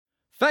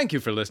Thank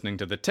you for listening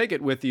to the Take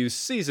It With You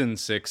Season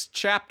 6,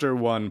 Chapter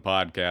 1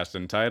 podcast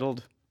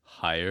entitled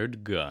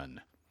Hired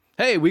Gun.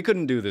 Hey, we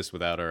couldn't do this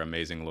without our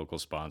amazing local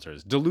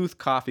sponsors. Duluth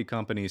Coffee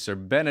Company, Sir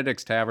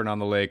Benedict's Tavern on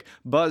the Lake,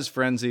 Buzz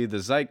Frenzy, the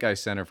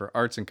Zeitgeist Center for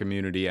Arts and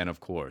Community, and of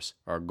course,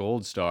 our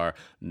gold star,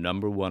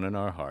 number one in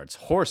our hearts,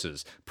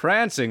 horses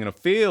prancing in a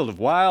field of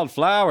wild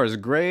flowers,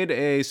 grade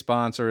A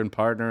sponsor and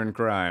partner in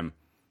crime.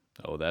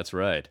 Oh, that's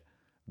right.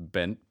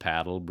 Bent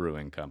Paddle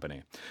Brewing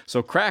Company.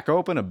 So crack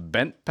open a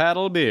Bent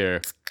Paddle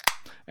beer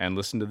and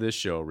listen to this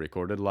show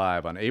recorded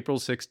live on April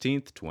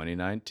 16th,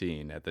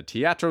 2019 at the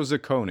Teatro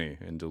Zucconi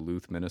in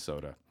Duluth,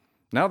 Minnesota.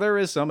 Now there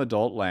is some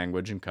adult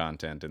language and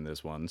content in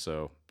this one,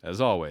 so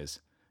as always,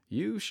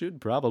 you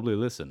should probably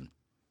listen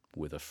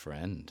with a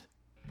friend.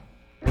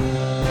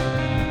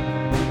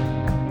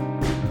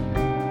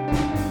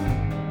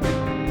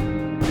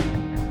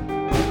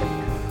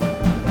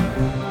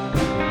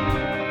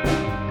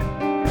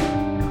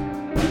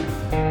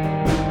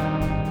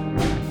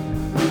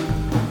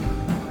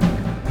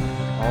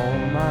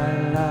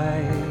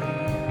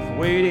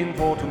 Waiting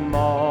for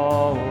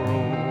tomorrow.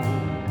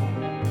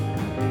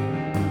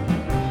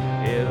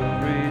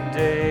 Every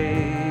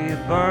day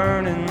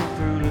burning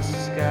through the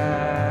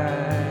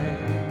sky.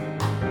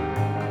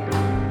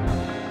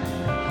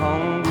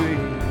 Hungry,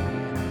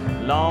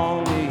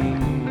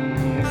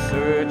 longing,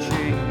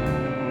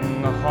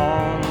 searching,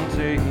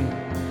 haunting.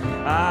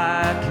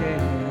 I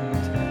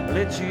can't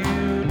let you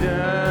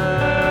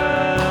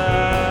down.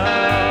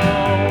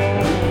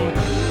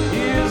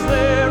 Is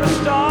there a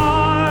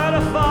star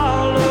to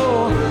follow?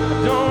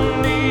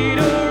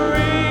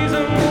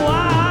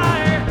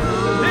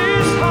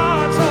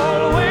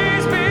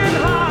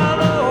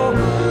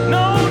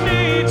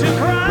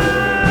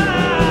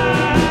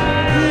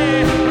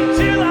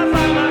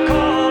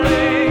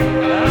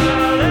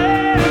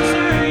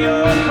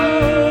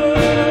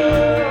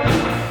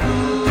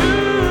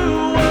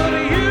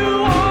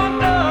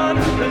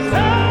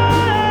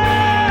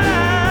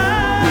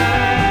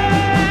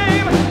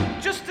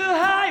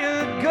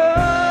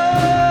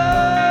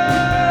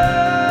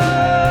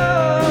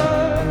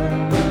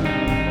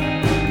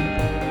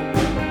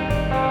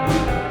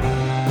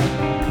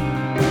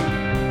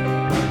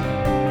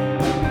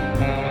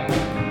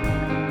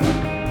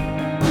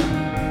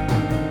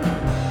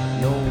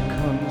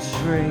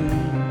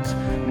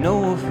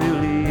 No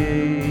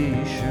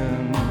affiliation.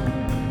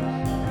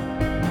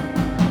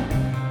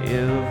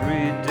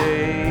 Every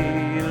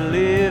day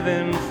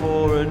living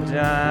for a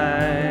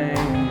dime.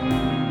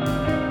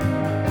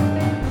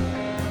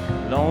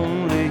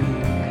 Lonely,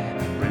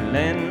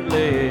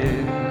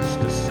 relentless,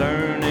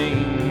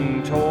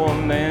 discerning,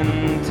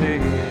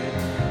 tormented.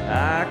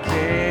 I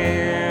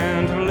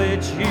can't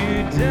let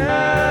you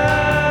down.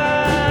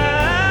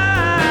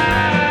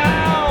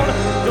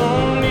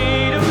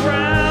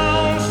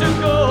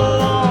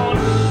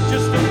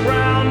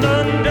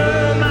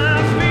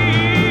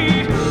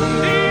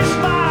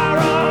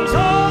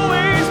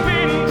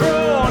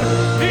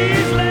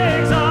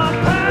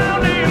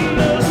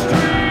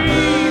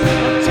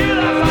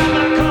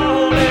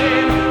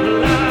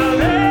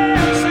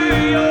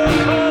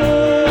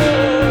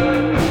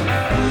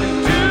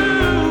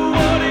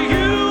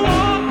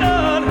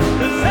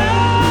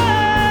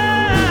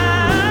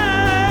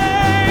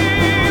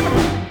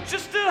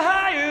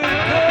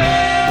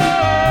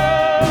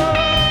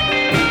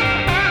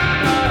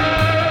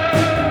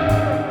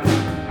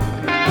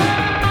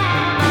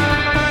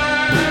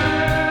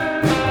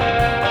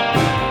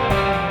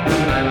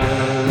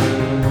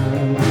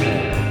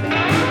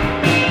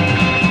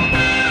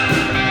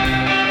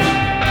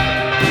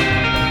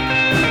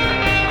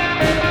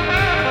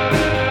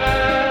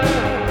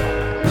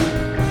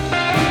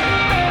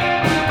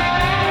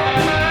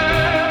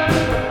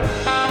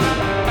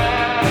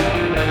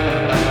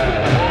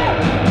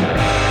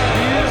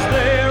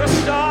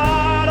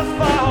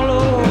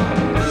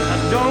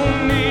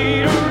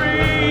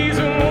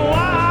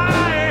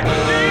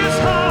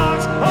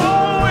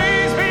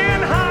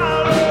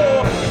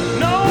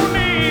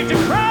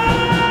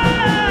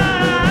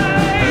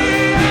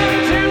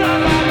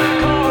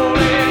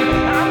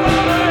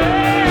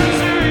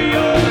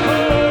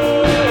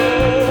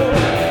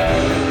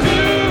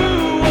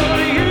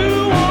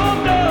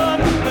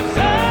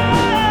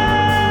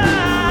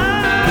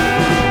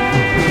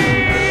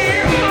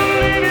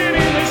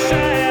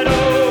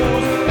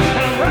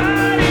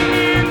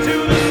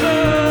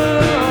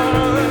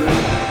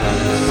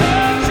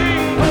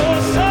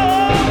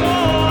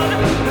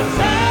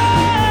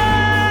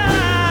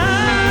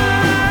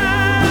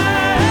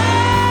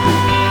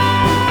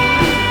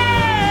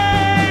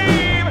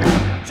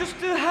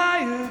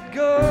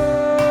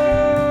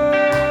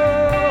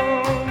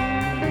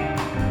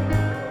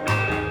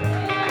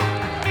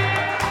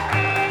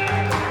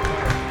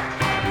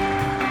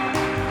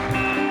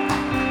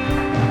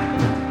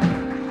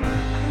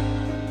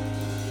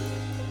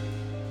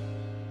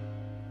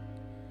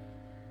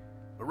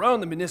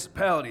 Around the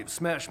municipality of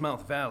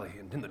Smashmouth Valley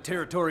and in the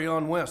territory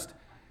on west,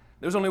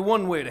 there's only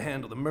one way to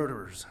handle the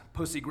murderers,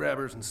 pussy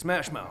grabbers, and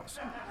smashmouths.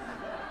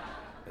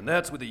 And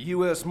that's with a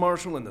U.S.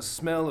 Marshal and the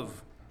smell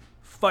of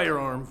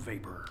firearm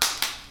vapor.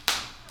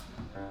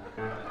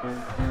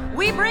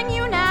 We bring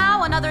you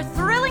now another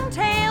thrilling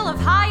tale of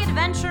high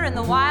adventure in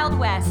the Wild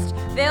West,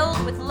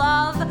 filled with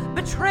love,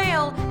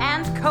 betrayal,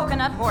 and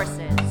coconut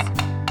horses.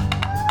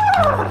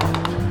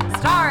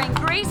 Starring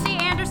Gracie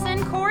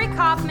Anderson, Corey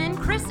Kaufman,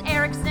 Chris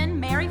Erickson,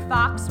 Mary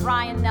Fox,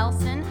 Ryan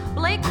Nelson,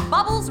 Blake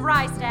Bubbles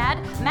Rystad,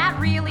 Matt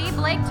Reilly,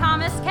 Blake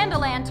Thomas,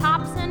 Kendall Ann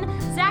Thompson,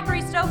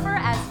 Zachary Stouffer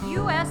as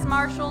U.S.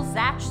 Marshal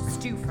Zach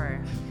Stufer.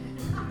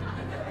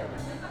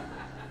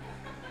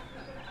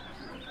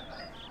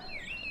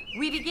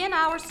 We begin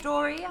our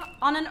story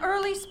on an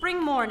early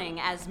spring morning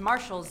as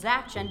Marshal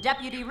Zach and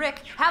Deputy Rick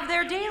have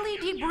their daily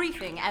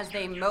debriefing as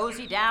they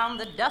mosey down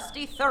the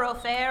dusty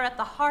thoroughfare at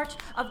the heart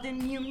of the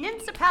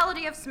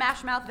municipality of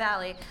Smashmouth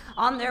Valley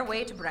on their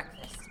way to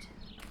breakfast.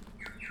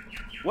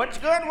 What's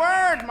a good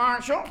word,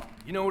 Marshal?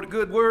 You know what a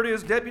good word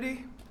is,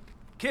 Deputy?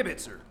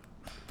 Kibitzer.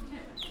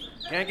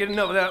 Can't get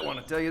enough of that one,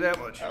 I'll tell you that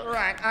much.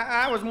 Right,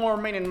 I was more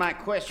meaning my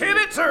question.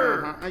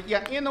 Kibitzer!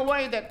 Yeah, in the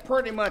way that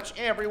pretty much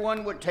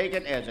everyone would take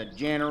it as a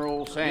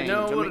general saying. You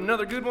know to what me.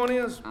 another good one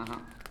is? Uh-huh.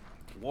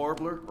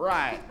 Warbler.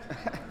 Right.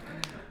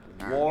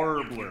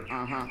 Warbler.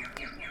 Uh-huh.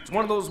 It's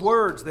one of those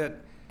words that,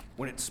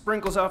 when it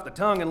sprinkles off the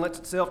tongue and lets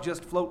itself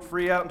just float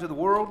free out into the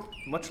world,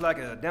 much like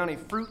a downy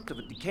fruit of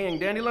a decaying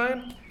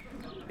dandelion,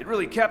 it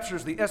really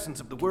captures the essence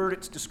of the word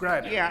it's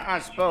describing. Yeah, I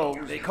suppose.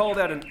 They call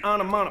that an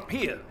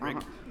onomatopoeia, Rick.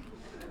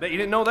 Bet you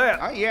didn't know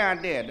that. Yeah, I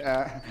did.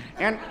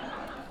 And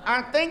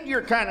I think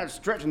you're kind of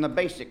stretching the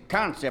basic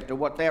concept of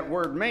what that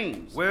word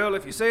means. Well,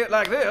 if you say it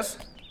like this,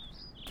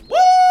 Warbler!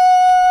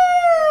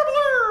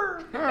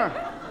 Huh.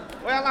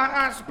 Well,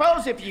 I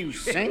suppose if you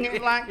sing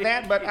it like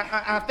that, but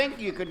I think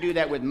you could do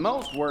that with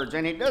most words,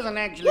 and it doesn't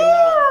actually...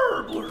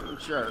 Warbler!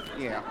 Sure,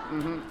 yeah.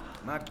 Mm-hmm.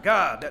 My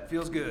God, that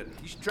feels good.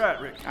 You should try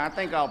it, Rick. I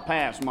think I'll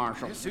pass,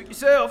 Marshal. Suit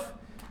yourself.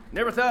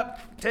 Never thought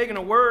taking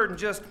a word and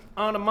just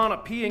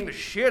onomatopoeing the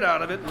shit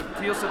out of it would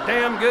feel so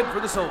damn good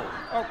for the soul.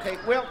 Okay,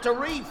 well, to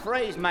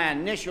rephrase my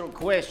initial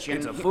question...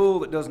 It's a fool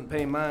that doesn't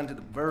pay mind to the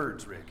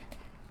birds, Rick.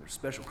 They're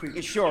special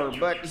creatures. Sure,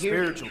 but here...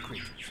 Spiritual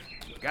creatures.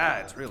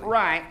 Guides, really.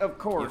 Right, of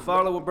course. You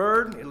follow a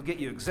bird, it'll get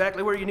you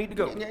exactly where you need to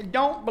go.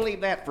 Don't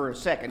believe that for a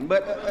second,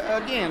 but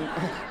again,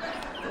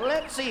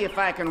 let's see if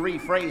I can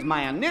rephrase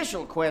my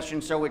initial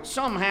question so it's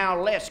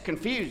somehow less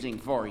confusing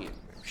for you.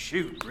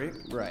 Shoot, Rick.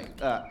 Right.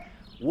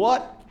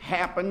 What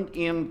happened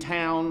in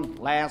town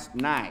last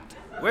night?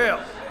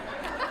 Well,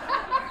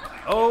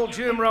 old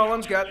Jim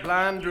Rollins got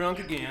blind drunk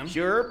again.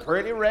 Sure,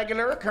 pretty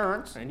regular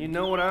occurrence. And you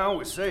know what I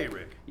always say,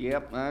 Rick.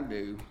 Yep, I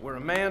do. Where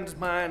a man's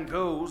mind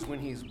goes when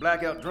he's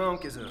blackout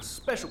drunk is a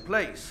special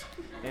place.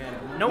 And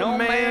no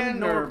man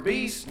nor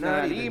beast,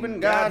 not even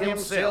God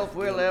himself,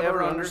 will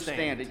ever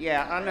understand it.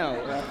 Yeah, I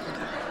know.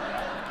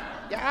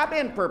 Yeah, I've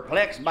been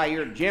perplexed by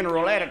your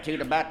general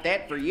attitude about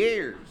that for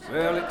years.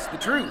 Well, it's the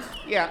truth.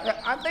 Yeah,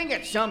 I think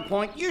at some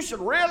point you should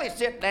really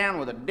sit down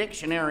with a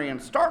dictionary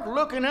and start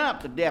looking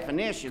up the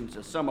definitions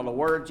of some of the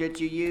words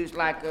that you use,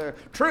 like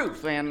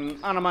truth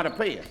and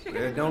onomatopoeia.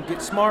 Well, don't get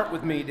smart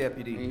with me,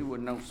 Deputy. You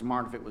wouldn't know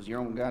smart if it was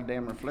your own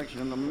goddamn reflection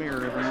in the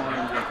mirror every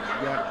morning.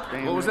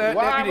 Goddamn. What was that,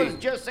 well, Deputy? I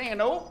was just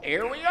saying,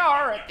 here we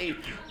are at the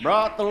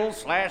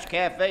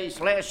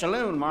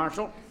brothel/cafe/saloon,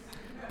 Marshal.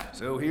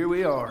 So here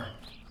we are.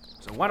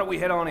 So why don't we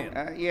head on in?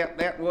 Yeah,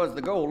 that was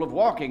the goal of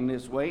walking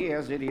this way,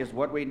 as it is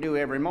what we do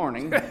every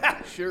morning.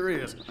 Sure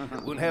is.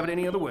 Wouldn't have it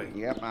any other way.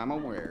 Yep, I'm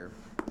aware.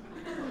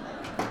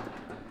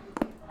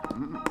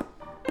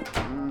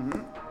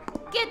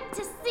 Good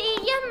to see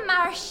you,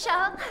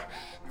 Marshal.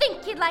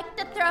 Think you'd like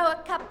to throw a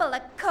couple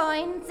of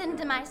coins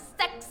into my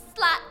sex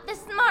slot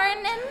this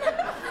morning?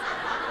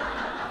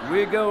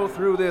 We go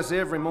through this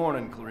every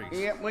morning, Clarice.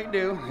 Yep, we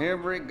do.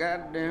 Every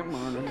goddamn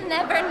morning.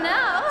 Never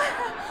know.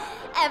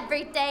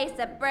 Every day's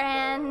a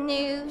brand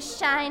new,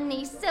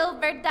 shiny,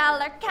 silver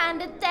dollar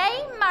kind of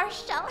day,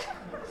 Marshal.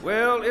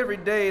 Well, every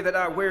day that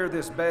I wear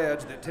this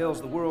badge that tells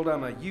the world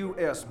I'm a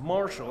U.S.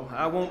 Marshal,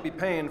 I won't be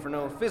paying for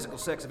no physical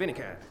sex of any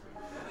kind.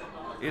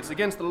 It's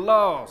against the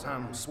laws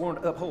I'm sworn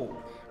to uphold.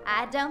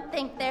 I don't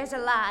think there's a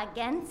law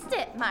against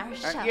it,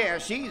 Marshal. Yeah,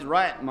 she's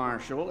right,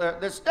 Marshal.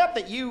 The stuff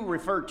that you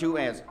refer to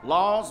as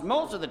laws,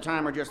 most of the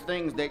time are just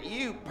things that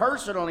you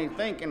personally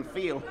think and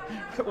feel,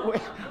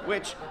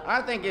 which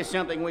I think is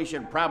something we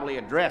should probably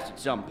address at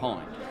some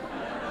point.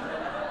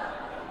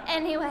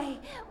 Anyway,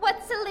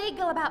 what's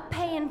illegal about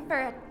paying for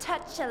a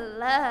touch of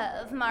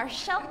love,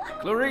 Marshal?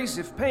 Clarice,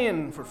 if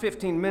paying for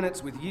 15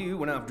 minutes with you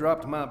when I've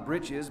dropped my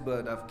britches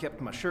but I've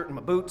kept my shirt and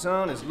my boots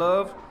on is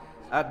love,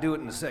 I'd do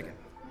it in a second.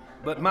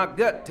 But my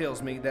gut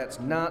tells me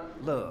that's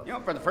not love. You know,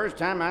 for the first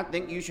time, I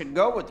think you should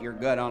go with your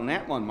gut on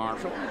that one,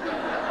 Marshal.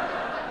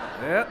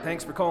 Yeah,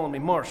 thanks for calling me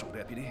Marshal,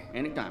 Deputy.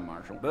 Anytime,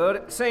 Marshal. But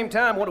at the same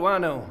time, what do I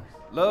know?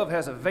 Love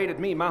has evaded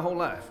me my whole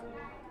life.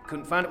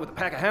 Couldn't find it with a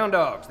pack of hound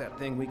dogs, that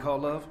thing we call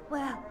love.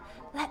 Well,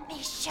 let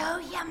me show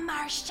you,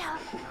 Marshal.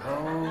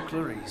 Oh,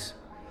 Clarice,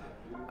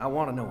 I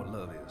want to know what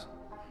love is.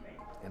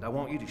 And I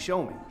want you to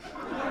show me.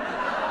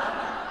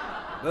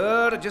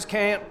 But I just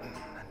can't.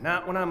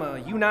 Not when I'm a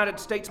United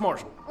States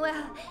Marshal.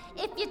 Well,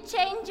 if you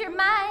change your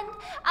mind,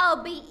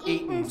 I'll be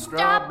eating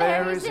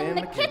strawberries in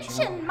the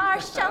kitchen,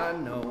 Marshal. I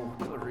know,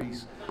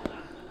 Clarice.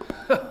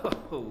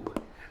 Oh,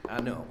 I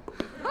know.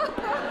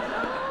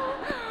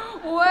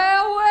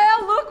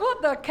 Well, look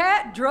what the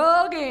cat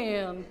drug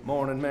in.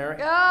 Morning, Mary.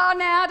 Oh,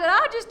 now, did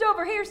I just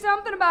overhear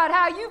something about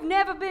how you've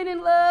never been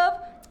in love?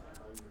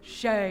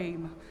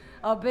 Shame.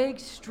 A big,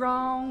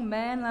 strong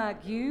man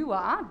like you,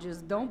 I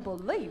just don't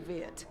believe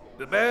it.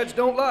 The badge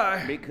don't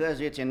lie.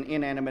 Because it's an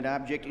inanimate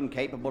object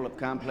incapable of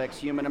complex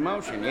human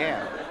emotion,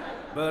 yeah.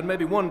 But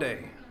maybe one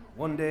day,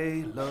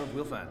 love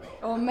will find me.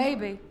 Or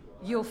maybe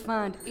you'll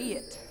find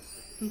it.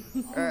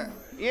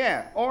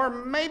 Yeah, or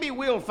maybe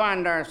we'll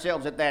find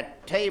ourselves at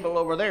that table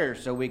over there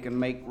so we can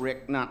make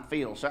Rick not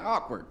feel so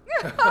awkward.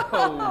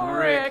 Oh,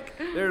 Rick.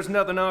 There's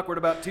nothing awkward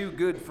about two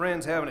good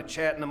friends having a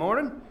chat in the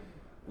morning.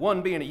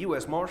 One being a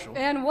U.S. Marshal.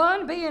 And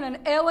one being an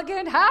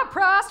elegant,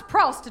 high-priced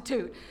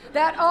prostitute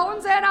that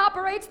owns and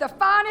operates the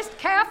finest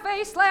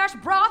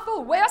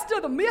cafe/brothel west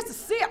of the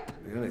Mississippi.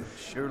 Well, it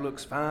sure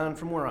looks fine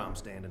from where I'm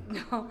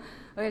standing.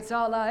 It's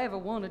all I ever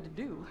wanted to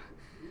do.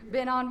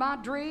 Been on my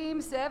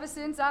dreams ever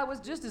since I was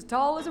just as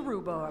tall as a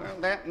rhubarb.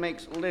 Well, that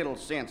makes little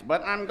sense,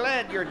 but I'm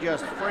glad you're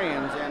just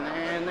friends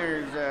and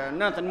there's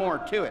nothing more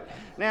to it.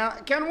 Now,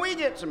 can we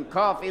get some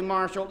coffee,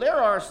 Marshal? There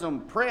are some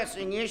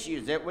pressing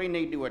issues that we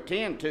need to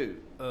attend to.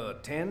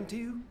 Attend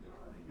to?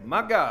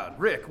 My God,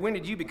 Rick, when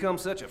did you become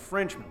such a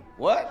Frenchman?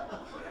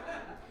 What?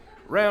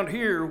 Round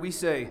here, we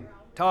say,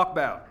 talk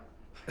about.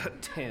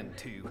 Attend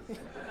to.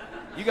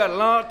 You got a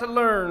lot to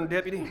learn,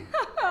 Deputy.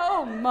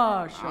 Oh,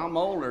 Marshal. I'm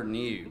older than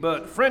you.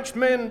 But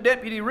Frenchman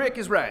Deputy Rick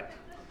is right.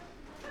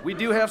 We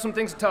do have some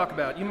things to talk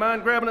about. You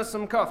mind grabbing us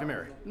some coffee,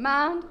 Mary?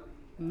 Mind?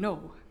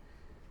 No.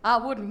 I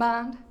wouldn't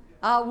mind.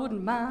 I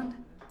wouldn't mind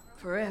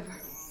forever.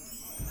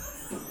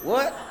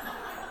 What?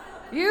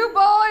 You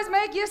boys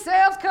make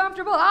yourselves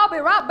comfortable. I'll be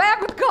right back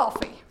with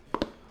coffee.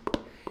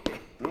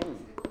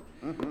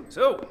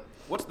 So,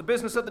 what's the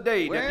business of the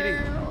day,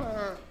 Deputy?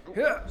 Well,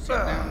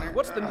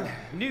 What's the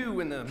new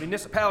in the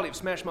municipality of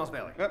Smashmouth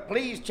Valley?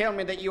 please tell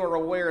me that you are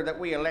aware that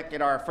we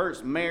elected our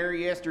first mayor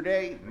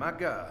yesterday. My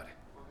God,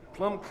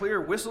 plumb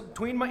clear whistled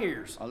between my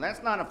ears. Well,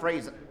 that's not a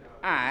phrase that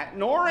I,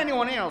 nor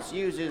anyone else,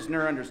 uses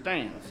nor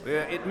understands.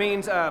 Well, it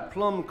means I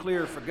plumb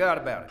clear forgot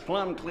about it.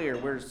 Plumb clear.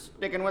 We're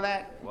sticking with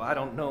that? Well, I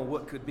don't know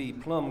what could be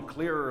plumb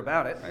clearer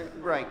about it.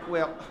 Right.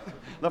 Well,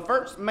 the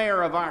first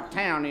mayor of our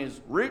town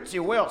is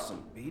Rootsy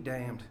Wilson. Be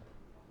damned.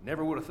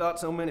 Never would have thought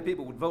so many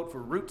people would vote for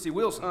Rootsy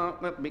Wilson.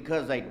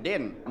 Because they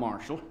didn't,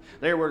 Marshal.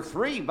 There were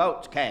 3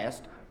 votes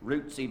cast.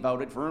 Rootsy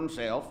voted for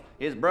himself,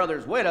 his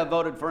brother's widow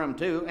voted for him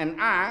too, and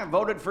I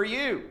voted for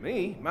you.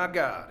 Me? My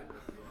God.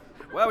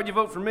 Why would you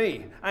vote for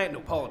me? I ain't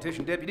no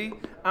politician, Deputy.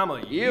 I'm a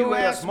U.S.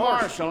 U.S.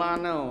 Marshal. Marshal, I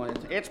know.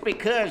 It's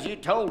because you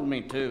told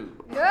me to.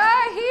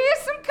 Here's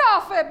some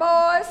coffee,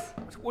 boys.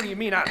 What do you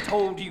mean I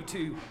told you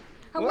to?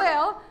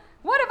 Well,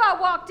 what have I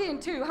walked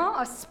into,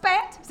 huh? A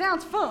spat?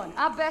 Sounds fun.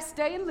 I best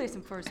stay and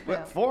listen for a spell.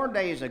 But 4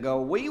 days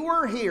ago, we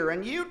were here,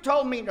 and you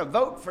told me to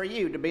vote for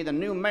you to be the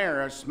new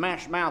mayor of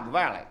Smashmouth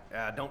Valley.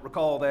 I don't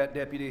recall that,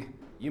 Deputy.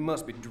 You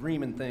must be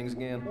dreaming things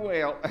again.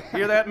 Well...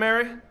 Hear that,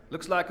 Mary?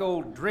 Looks like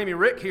old Dreamy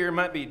Rick here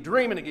might be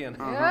dreaming again.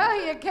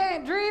 Yeah, you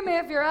can't dream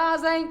if your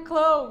eyes ain't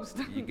closed.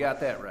 You got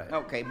that right.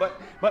 Okay,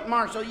 but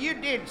Marshal, you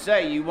did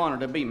say you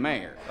wanted to be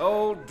mayor.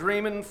 Old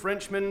dreaming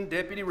Frenchman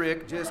Deputy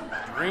Rick just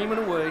dreaming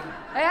away.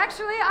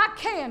 Actually, I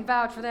can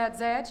vouch for that,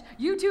 Zatch.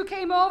 You two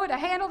came over to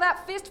handle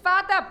that fist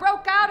fight that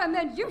broke out, and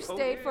then you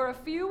stayed for a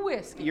few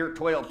whiskey. You're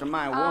 12 to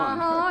my 1.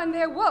 And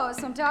there was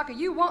some talk of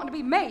you wanting to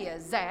be mayor,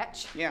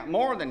 Zatch. Yeah,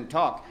 more than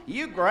talk.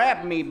 You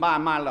grabbed me by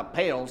my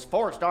lapels,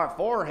 forced our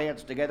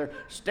foreheads together,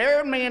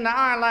 stared me in the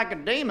eye like a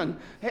demon,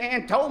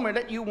 and told me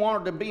that you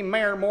wanted to be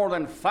mayor more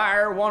than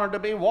fire wanted to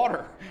be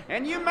water.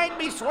 And you made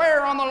me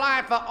swear on the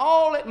life of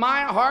all that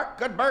my heart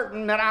could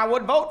burden that I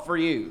would vote for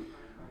you.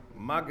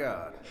 My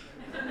God.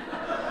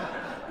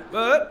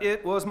 But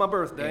it was my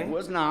birthday. It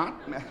was not.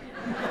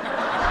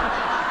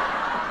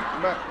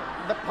 But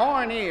the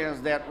point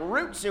is that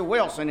Rootsy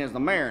Wilson is the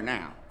mayor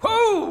now.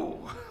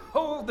 Whoa!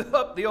 Hold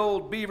up the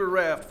old beaver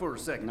raft for a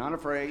second. Not a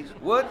phrase.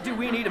 What do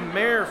we need a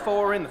mayor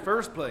for in the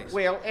first place?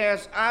 Well,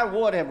 as I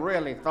would have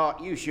really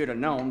thought you should have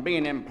known,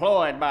 being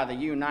employed by the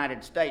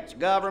United States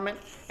government,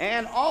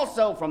 and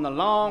also from the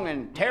long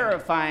and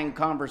terrifying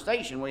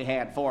conversation we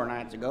had 4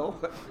 nights ago,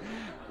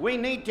 we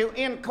need to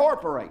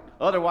incorporate.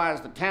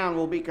 Otherwise, the town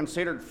will be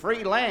considered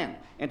free land.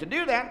 And to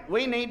do that,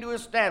 we need to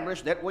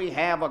establish that we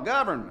have a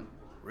government.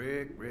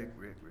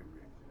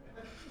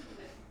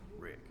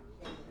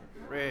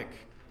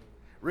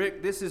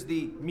 Rick, this is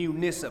the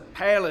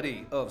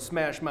municipality of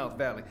Smashmouth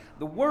Valley.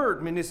 The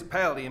word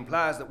municipality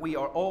implies that we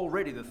are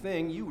already the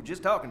thing you were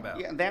just talking about.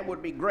 Yeah, that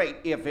would be great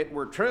if it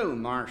were true,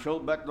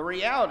 Marshal, but the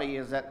reality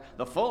is that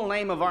the full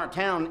name of our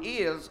town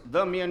is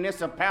the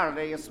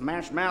municipality of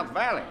Smashmouth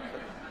Valley.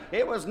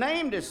 It was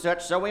named as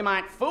such so we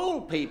might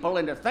fool people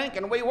into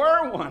thinking we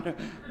were one.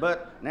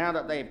 But now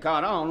that they've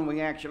caught on,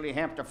 we actually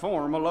have to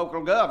form a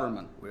local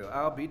government. Well,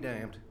 I'll be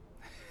damned.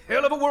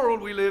 Hell of a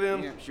world we live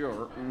in. Yeah,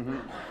 sure. Mm-hmm.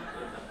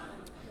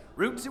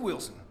 Rootsy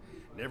Wilson.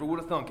 Never would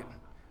have thunk it.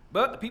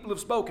 But the people have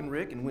spoken,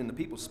 Rick, and when the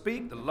people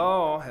speak, the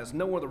law has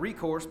no other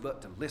recourse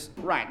but to listen.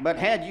 Right, but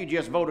had you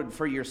just voted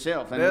for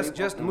yourself... and Best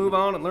just to move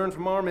on and learn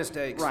from our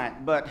mistakes.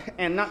 Right, but,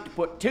 and not to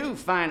put too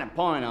fine a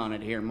point on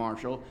it here,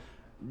 Marshal,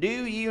 do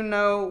you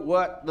know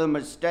what the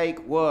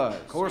mistake was?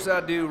 Of course I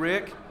do,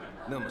 Rick.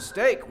 The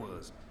mistake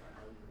was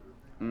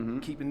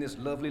keeping this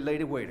lovely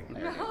lady waiting.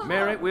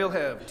 Mary, we'll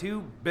have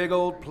 2 big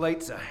old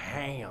plates of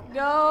ham.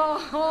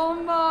 Oh,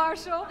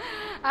 Marshall,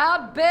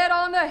 I'd bet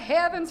on the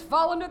heavens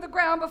falling to the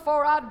ground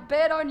before I'd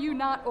bet on you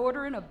not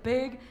ordering a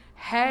big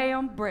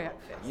ham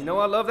breakfast. You know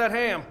I love that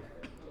ham.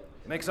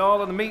 Makes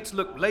all of the meats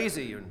look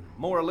lazy and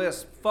more or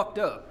less fucked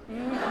up.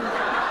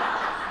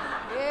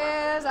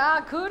 Yes,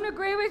 I couldn't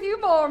agree with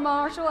you more,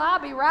 Marshall. I'll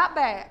be right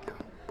back.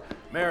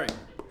 Mary,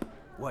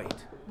 wait.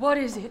 What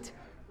is it?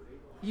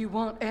 You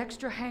want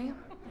extra ham?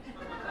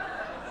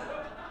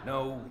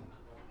 No,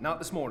 not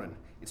this morning.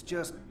 It's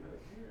just,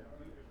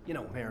 you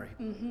know, Mary.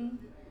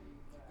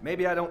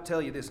 Maybe I don't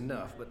tell you this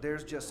enough, but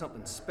there's just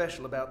something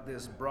special about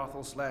this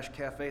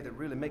brothel/cafe that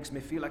really makes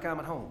me feel like I'm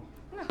at home.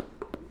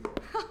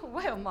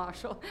 Well,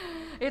 Marshall,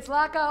 it's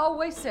like I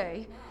always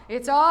say,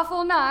 it's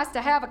awful nice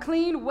to have a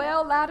clean,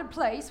 well-lighted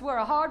place where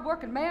a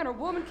hard-working man or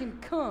woman can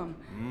come.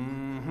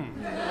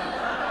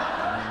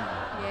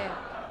 Yeah.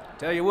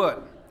 Tell you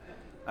what,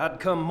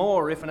 I'd come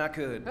more if and I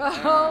could.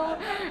 Oh,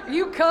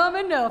 you come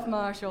enough,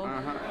 Marshall.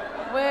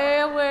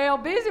 Well,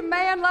 busy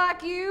man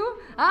like you,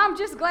 I'm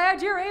just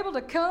glad you're able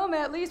to come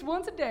at least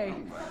once a day.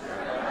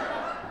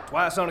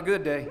 Twice on a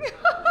good day.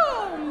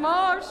 Oh,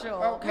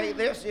 Marshall. Okay,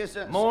 this is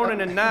a...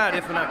 Morning and night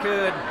if and I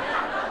could.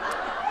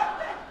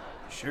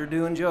 Sure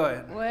do enjoy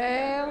it.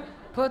 Well,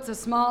 puts a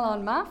smile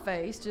on my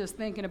face just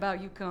thinking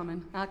about you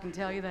coming. I can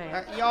tell you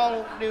that.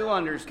 Y'all do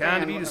understand...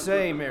 Kind of you to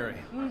say,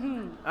 Mary.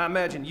 I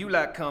imagine you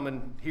like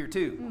coming here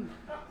too.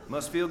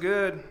 Must feel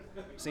good,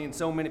 seeing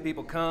so many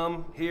people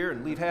come here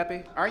and leave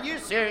happy. Are you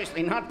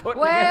seriously not putting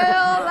Well,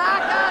 together...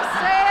 like I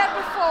said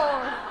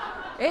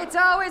before, it's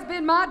always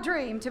been my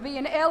dream to be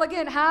an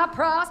elegant,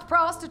 high-priced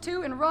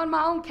prostitute and run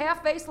my own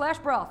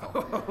cafe/brothel.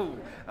 Oh,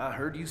 I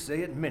heard you say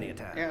it many a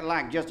time. Yeah,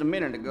 like just a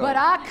minute ago. But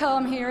I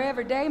come here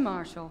every day,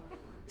 Marshall.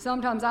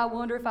 Sometimes I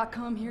wonder if I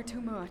come here too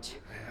much.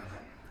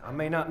 I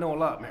may not know a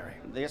lot, Mary,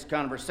 This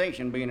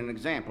conversation being an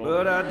example...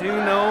 but I do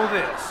know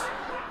this.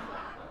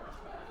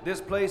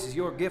 This place is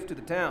your gift to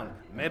the town,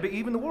 maybe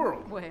even the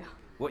world. Well,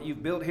 What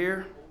you've built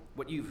here,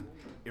 what you've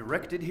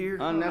erected here,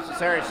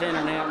 Unnecessary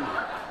synonym.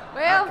 I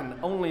well, can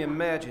only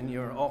imagine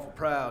you're awful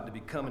proud to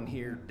be coming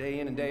here day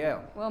in and day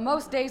out. well,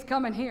 most days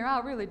coming here, I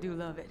really do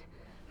love it.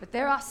 But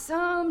there are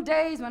some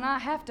days when I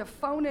have to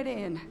phone it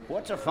in.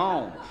 What's a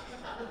phone?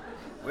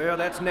 Well,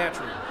 that's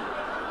natural.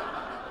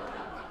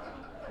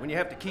 When you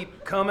have to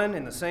keep coming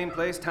in the same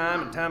place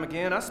time and time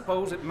again, I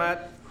suppose it might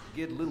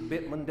get a little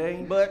bit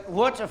mundane. But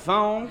what's a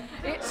phone?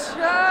 It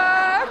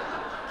sure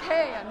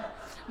can,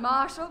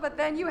 Marshall, but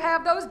then you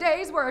have those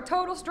days where a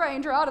total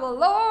stranger out of the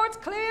Lord's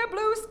clear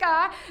blue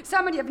sky,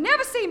 someone you've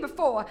never seen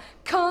before,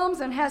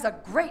 comes and has a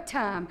great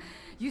time.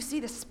 You see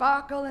the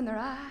sparkle in their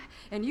eye,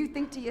 and you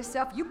think to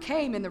yourself, you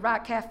came in the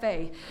right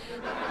cafe.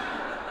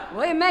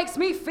 Well, it makes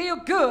me feel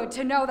good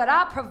to know that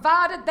I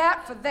provided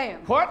that for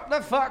them. What the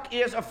fuck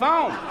is a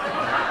phone?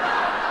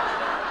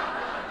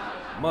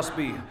 Must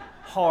be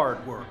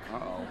hard work.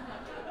 Uh-oh.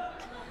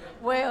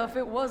 Well, if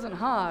it wasn't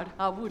hard,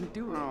 I wouldn't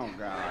do it. Oh,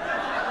 God.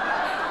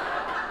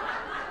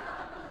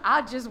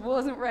 I just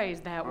wasn't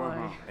raised that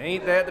way.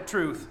 Ain't that the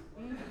truth?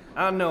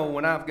 I know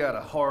when I've got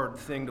a hard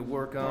thing to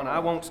work on, I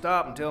won't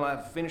stop until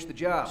I've finished the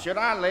job. Should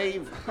I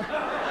leave?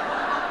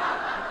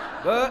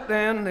 But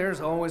then there's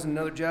always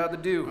another job to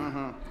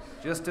do.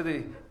 Just to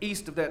the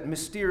east of that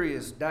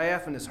mysterious,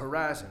 diaphanous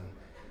horizon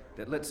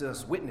that lets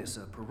us witness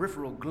a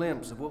peripheral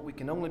glimpse of what we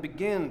can only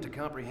begin to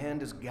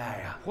comprehend as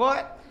Gaia.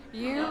 What?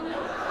 You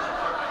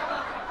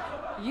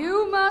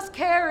must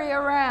carry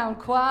around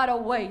quite a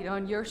weight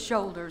on your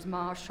shoulders,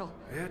 Marshall.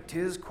 It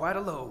is quite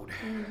a load.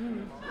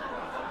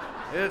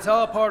 It's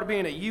all part of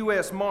being a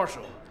U.S.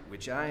 Marshal,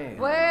 which I am.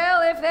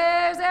 Well, if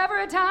there's ever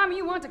a time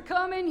you want to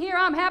come in here,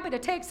 I'm happy to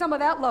take some of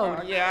that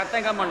load. Yeah, I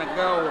think I'm gonna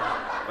go.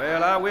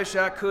 Well, I wish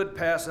I could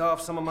pass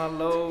off some of my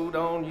load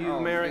on you,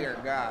 Mary. Dear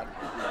God.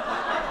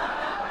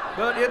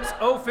 But it's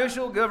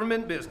official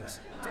government business.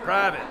 It's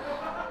private.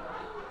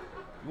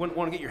 You wouldn't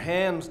want to get your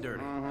hands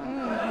dirty.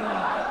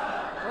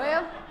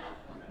 Well,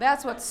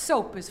 that's what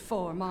soap is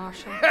for,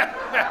 Marshall.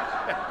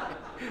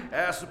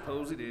 I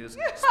suppose it is.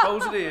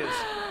 Suppose it is.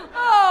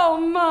 Oh,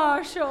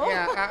 Marshall.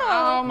 Yeah,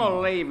 I'm gonna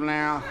leave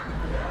now.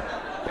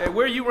 Hey,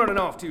 where you running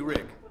off to,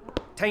 Rick?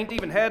 Tain't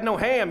even had no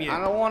ham I yet.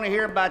 don't want to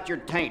hear about your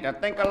taint. I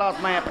think I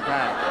lost my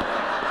appetite.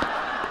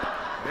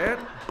 Yeah,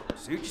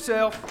 suit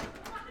yourself.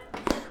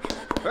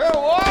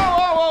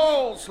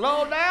 Whoa!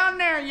 Slow down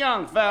there,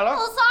 young fella.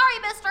 Oh, sorry,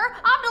 mister.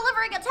 I'm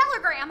delivering a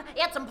telegram.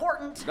 It's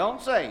important.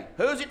 Don't say.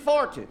 Who's it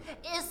for to?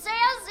 It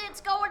says it's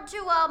going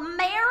to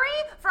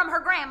Mary from her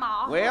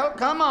grandma. Well,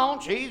 come on.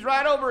 She's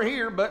right over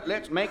here, but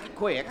let's make it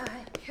quick.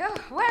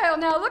 Well,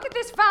 now look at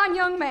this fine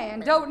young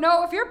man. Don't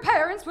know if your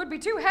parents would be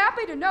too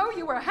happy to know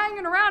you were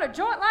hanging around a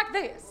joint like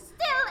this.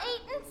 Still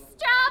eating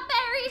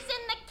strawberries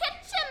in the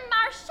kitchen,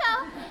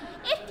 Marshall.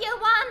 If you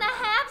want to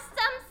have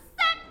some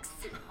sex.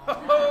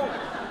 Oh,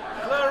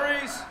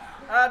 Clarice,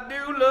 I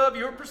do love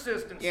your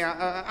persistence.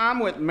 Yeah, I'm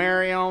with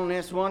Mary on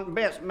this one.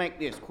 Best make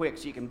this quick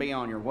so you can be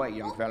on your way,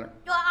 young fella.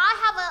 I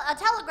have a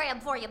telegram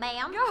for you,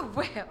 ma'am. Oh,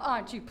 well,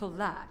 aren't you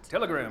polite?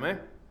 Telegram, eh?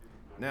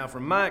 Now,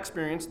 from my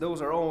experience,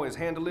 those are always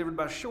hand-delivered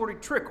by Shorty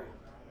Trickle.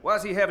 Why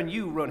is he having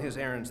you run his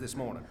errands this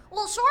morning?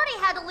 Well, Shorty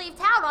had to leave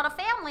town on a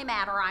family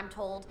matter, I'm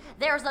told.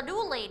 There's a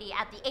new lady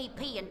at the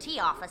AP&T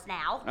office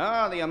now.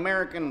 Oh, the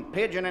American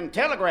Pigeon and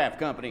Telegraph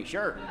Company,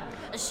 sure.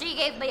 She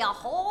gave me a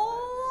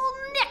whole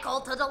nickel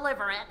to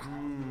deliver it.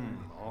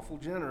 Awful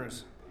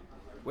generous.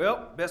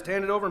 Well, best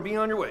hand it over and be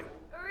on your way.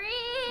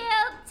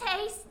 Real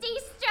tasty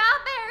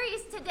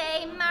strawberries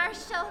today,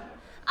 Marshall.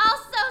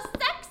 Also,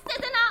 sex is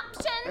an option.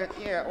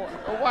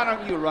 Why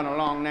don't you run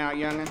along now,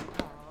 young'un?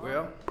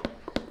 Well,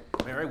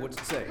 Mary, what's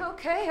it say?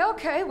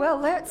 Okay, well,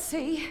 let's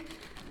see.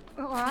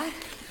 All right,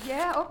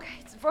 yeah, okay,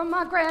 it's from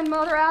my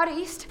grandmother out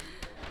east.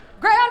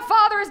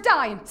 Grandfather is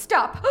dying,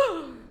 stop.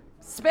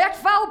 Suspect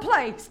foul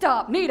play,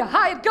 stop. Need a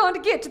hired gun to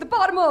get to the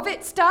bottom of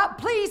it, stop.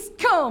 Please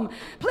come.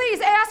 Please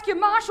ask your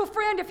marshal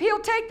friend if he'll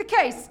take the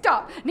case,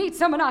 stop. Need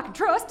someone I can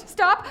trust,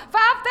 stop.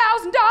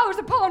 $5,000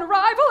 upon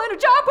arrival and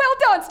a job well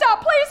done,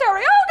 stop. Please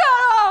hurry, oh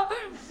God!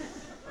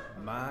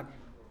 My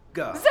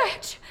God.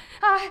 Zatch,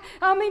 I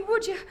mean,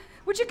 would you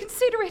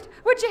consider it?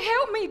 Would you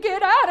help me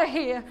get out of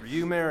here? For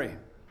you, Mary,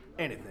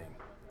 anything.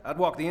 I'd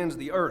walk the ends of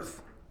the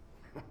earth.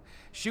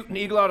 Shoot an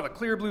eagle out of a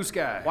clear blue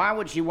sky. Why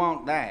would she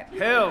want that?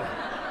 Hell,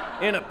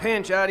 in a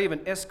pinch, I'd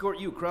even escort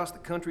you across the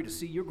country to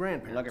see your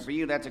grandparents. Lucky for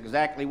you, that's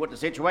exactly what the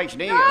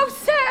situation is. No,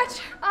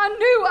 Zatch, I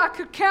knew I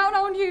could count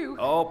on you.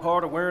 All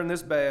part of wearing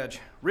this badge.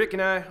 Rick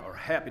and I are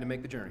happy to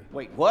make the journey.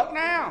 Wait, what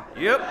now?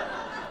 Yep.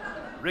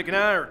 Rick and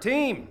I are a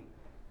team.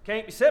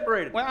 Can't be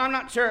separated. Well, I'm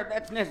not sure if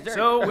that's necessary.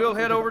 So we'll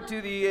head over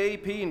to the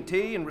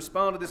AP&T and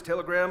respond to this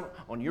telegram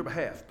on your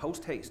behalf,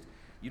 post haste.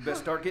 You'd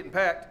best start getting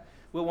packed.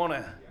 We'll want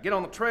to get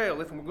on the trail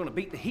if we're going to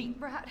beat the heat.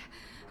 Right.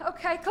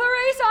 Okay,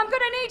 Clarice, I'm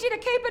going to need you to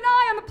keep an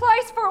eye on the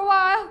place for a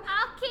while.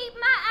 I'll keep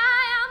my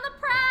eye on the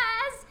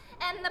prize.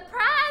 And the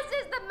prize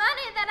is the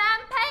money that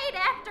I'm paid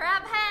after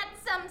I've had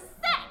some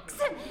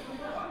sex.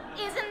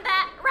 Isn't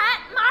that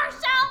right,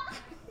 Marshall?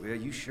 Well,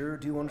 you sure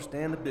do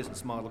understand the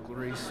business model,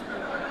 Clarice.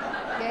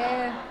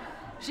 Yeah,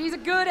 she's a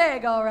good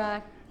egg, all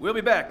right. We'll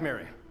be back,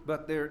 Mary.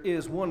 But there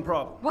is one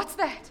problem. What's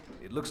that?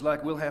 It looks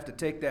like we'll have to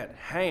take that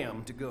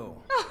ham to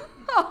go.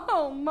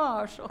 Oh,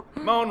 Marshall.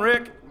 Come on,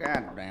 Rick.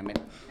 God damn it.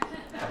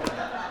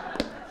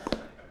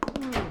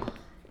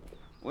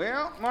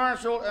 Well,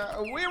 Marshall,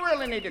 we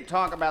really need to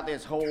talk about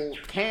this whole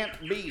can't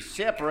be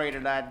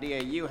separated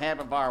idea you have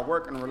of our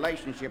working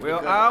relationship. Well,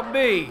 because- I'll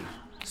be.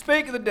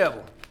 Speak of the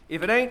devil.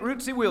 If it ain't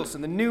Rootsy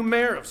Wilson, the new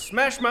mayor of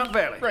Smash Mount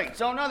Valley. Great,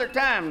 so another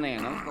time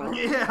then, huh?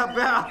 Yeah,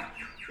 about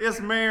it's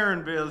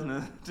mayoring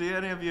business. Do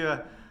any of you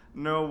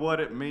know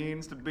what it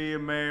means to be a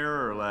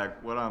mayor, or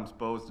like what I'm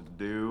supposed to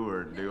do,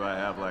 or do I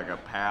have like a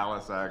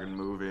palace I can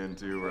move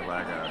into, or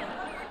like a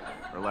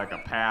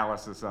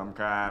palace of some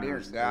kind, Dear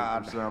or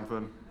God.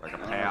 something like a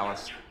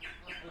palace?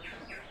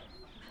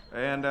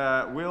 And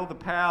will the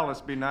palace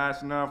be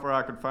nice enough where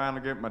I could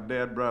finally get my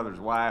dead brother's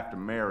wife to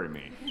marry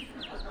me?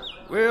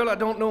 Well, I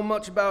don't know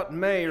much about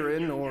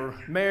mayoring or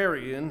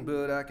marrying,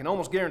 but I can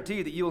almost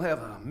guarantee that you'll have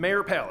a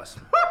mayor palace.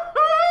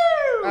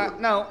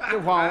 No, you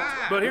won't.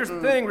 But here's the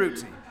thing,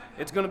 Rootsy.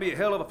 It's gonna be a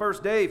hell of a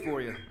first day for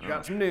you.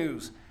 Got some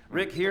news.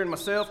 Rick here and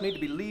myself need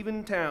to be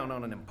leaving town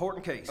on an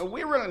important case.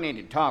 We really need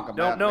to talk about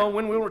Don't know that.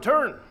 when we'll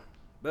return,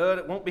 but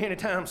it won't be any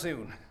time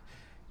soon.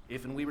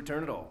 If and we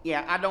return at all.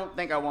 Yeah, I don't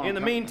think I want In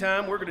the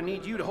meantime, we're gonna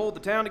need you to hold the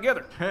town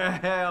together.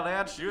 Hell,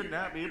 that should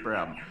not be a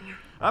problem.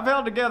 I've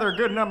held together a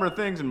good number of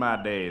things in my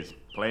days.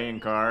 Playing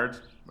cards,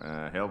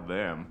 held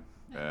them.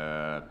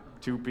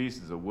 2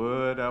 pieces of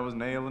wood I was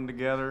nailing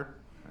together.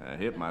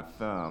 Hit my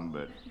thumb,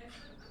 but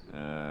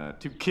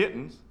 2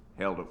 kittens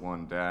held at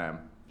one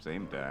time,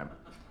 same time.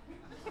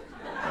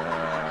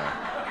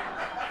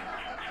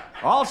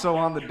 Also,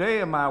 on the day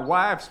of my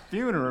wife's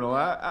funeral,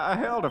 I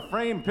held a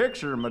framed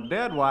picture of my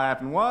dead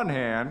wife in one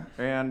hand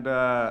and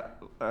my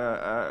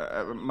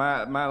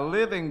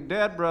living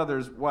dead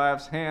brother's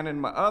wife's hand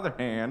in my other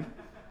hand.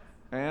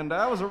 And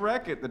I was a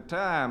wreck at the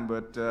time,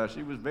 but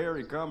she was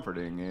very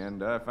comforting,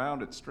 and I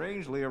found it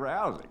strangely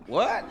arousing.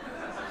 What?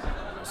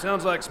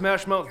 Sounds like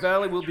Smash Mount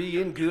Valley will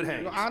be in good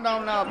hands. I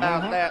don't know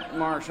about that,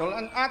 Marshall.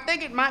 And I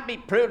think it might be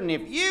prudent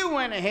if you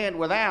went ahead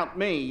without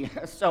me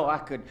so I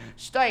could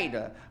stay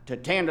to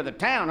tend to the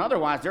town.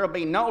 Otherwise, there'll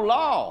be no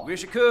law.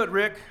 Wish I could,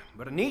 Rick,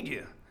 but I need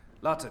you.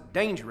 Lots of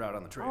danger out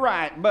on the trail.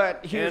 Right,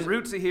 but here's... And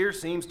Rootsy here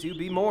seems to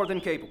be more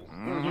than capable.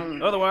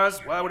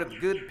 Otherwise, why would the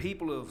good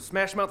people of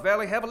Smash Mouth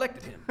Valley have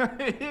elected him?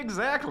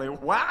 Exactly.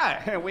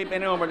 Why? We've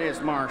been over this,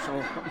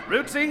 Marshall.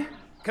 Rootsy,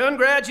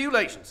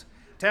 congratulations.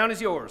 Town is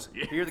yours.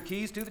 Here are the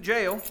keys to the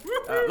jail.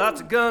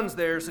 Lots of guns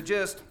there, so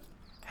just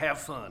have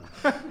fun.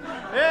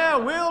 Yeah,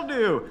 will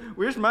do.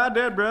 Wish my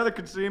dead brother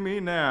could see me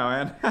now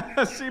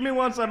and see me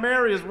once I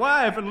marry his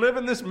wife and live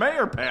in this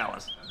mayor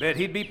palace. Bet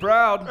he'd be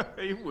proud.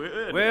 He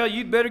would. Well,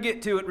 you'd better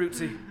get to it,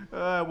 Rootsy.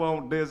 I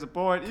won't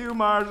disappoint you,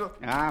 Marshal.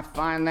 I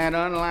find that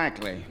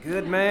unlikely.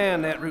 Good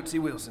man, that Rootsy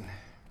Wilson.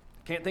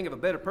 Can't think of a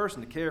better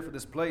person to care for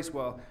this place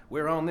while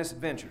we're on this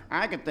adventure.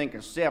 I could think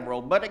of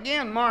several, but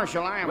again,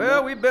 Marshal, I am...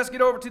 Well, we'd best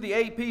get over to the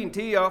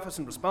AP&T office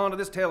and respond to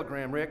this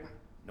telegram, Rick.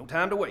 No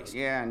time to waste.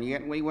 Yeah, and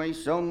yet we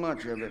waste so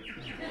much of it.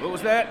 What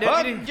was that,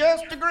 Deputy? But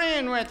just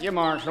agreeing with you,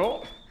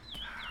 Marshal.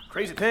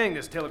 Crazy thing,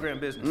 this telegram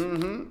business.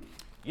 Mm-hmm.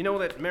 You know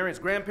that Marion's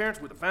grandparents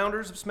were the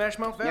founders of Smash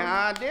Mouth Valley?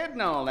 Yeah, I did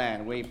know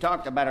that. We've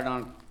talked about it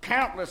on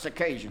countless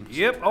occasions.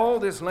 Yep, all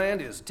this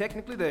land is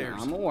technically theirs.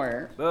 I'm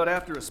aware. But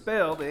after a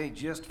spell, they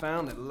just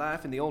found that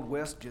life in the Old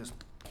West just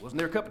wasn't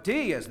their cup of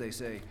tea, as they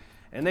say.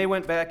 And they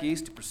went back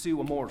east to pursue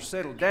a more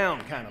settled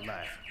down kind of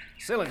life.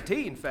 Selling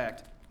tea, in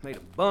fact, made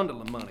a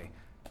bundle of money.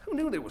 Who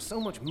knew there was so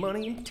much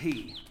money in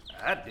tea?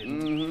 I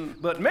didn't.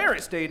 Mm-hmm. But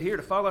Mary stayed here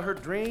to follow her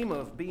dream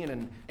of being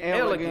an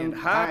Elegant,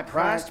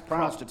 high-priced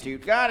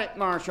prostitute. Got it,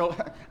 Marshal.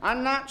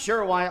 I'm not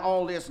sure why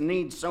all this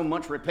needs so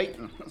much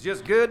repeating. It's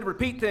just good to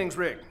repeat things,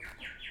 Rick.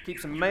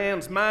 Keeps a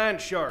man's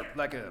mind sharp,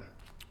 like a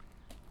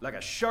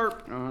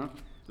sharp,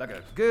 like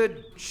a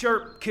good,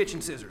 sharp kitchen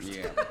scissors.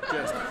 Yeah.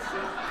 Just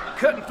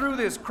cutting through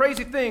this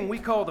crazy thing we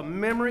call the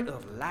memory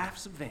of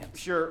life's events.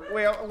 Sure.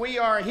 Well, we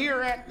are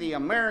here at the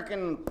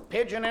American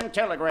Pigeon and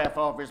Telegraph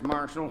Office,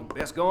 Marshal.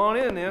 Best go on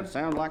in, then.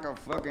 Sounds like a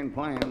fucking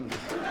plan.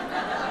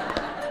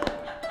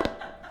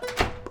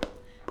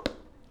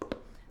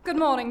 Good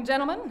morning,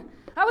 gentlemen.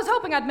 I was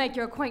hoping I'd make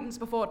your acquaintance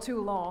before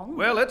too long.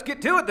 Well, let's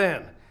get to it,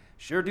 then.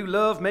 Sure do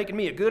love making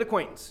me a good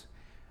acquaintance.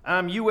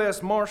 I'm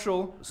U.S.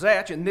 Marshal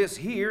Zatch, and this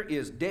here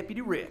is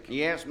Deputy Rick.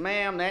 Yes,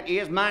 ma'am, that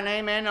is my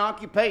name and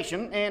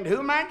occupation. And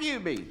who might you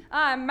be?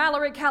 I'm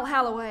Mallory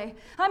Calhalloway.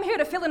 I'm here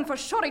to fill in for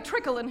Shorty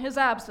Trickle in his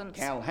absence.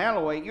 Cal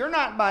Halloway. You're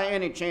not by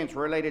any chance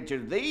related to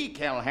the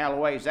Cal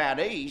Halloways out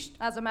east.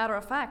 As a matter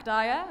of fact,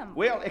 I am.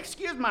 Well,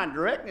 excuse my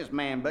directness,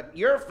 ma'am, but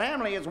your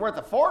family is worth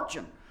a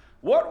fortune.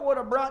 What would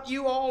have brought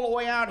you all the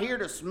way out here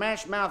to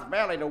Smash Mouth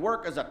Valley to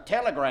work as a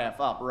telegraph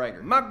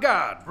operator? My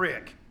God,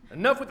 Rick.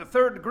 Enough with the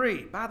third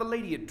degree. Buy the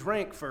lady a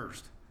drink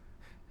first.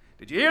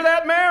 Did you hear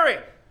that, Mary?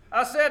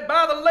 I said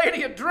buy the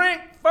lady a drink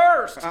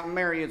first.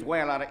 Mary is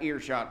well out of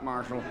earshot,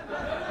 Marshal.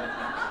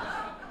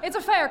 It's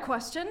a fair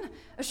question.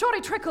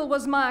 Shorty Trickle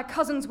was my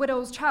cousin's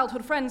widow's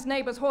childhood friend's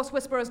neighbor's horse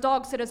whisperer's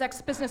dog sitter's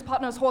ex-business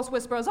partner's horse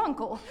whisperer's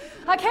uncle.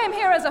 I came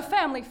here as a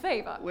family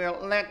favor.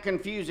 Well, that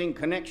confusing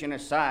connection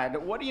aside,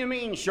 what do you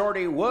mean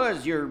Shorty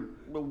was your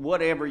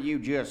whatever you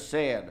just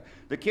said?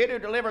 The kid who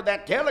delivered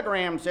that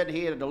telegram said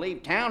he had to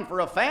leave town for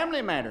a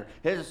family matter.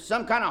 Has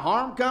some kind of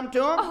harm come to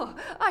him? Oh,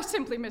 I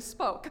simply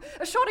misspoke.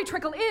 Shorty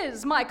Trickle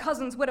is my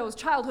cousin's widow's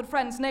childhood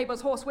friend's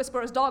neighbor's horse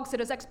whisperer's dog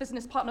sitter's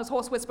ex-business partner's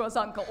horse whisperer's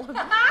uncle.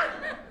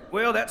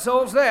 Well, that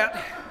solves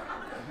that.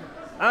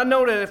 I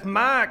know that if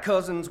my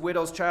cousin's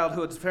widow's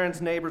childhood's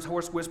friend's neighbor's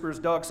horse whisperer's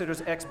dog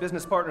sitter's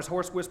ex-business partner's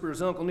horse whisperer's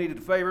uncle needed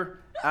a favor,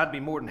 I'd be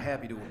more than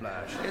happy to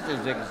oblige. This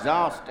is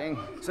exhausting.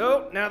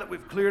 So, now that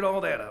we've cleared all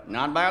that up,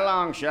 Not by a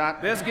long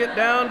shot. best get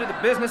down to the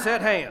business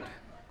at hand.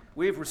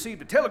 We've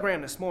received a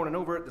telegram this morning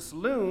over at the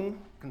saloon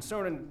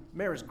concerning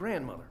Mary's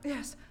grandmother.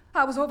 Yes,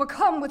 I was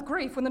overcome with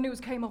grief when the news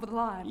came over the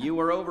line. You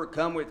were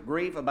overcome with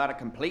grief about a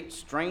complete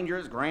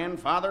stranger's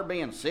grandfather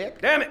being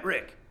sick? Damn it,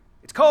 Rick.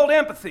 It's called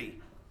empathy.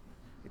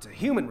 It's a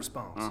human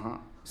response.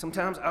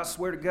 Sometimes I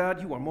swear to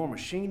God, you are more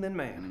machine than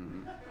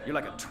man. You're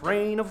like a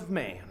train of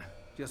man,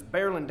 just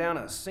barreling down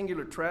a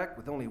singular track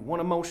with only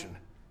one emotion: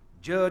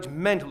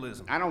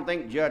 judgmentalism. I don't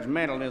think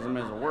judgmentalism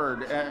is a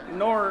word,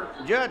 nor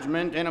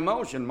judgment and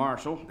emotion,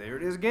 Marshal. There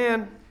it is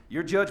again.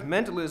 Your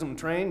judgmentalism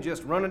train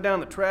just running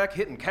down the track,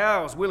 hitting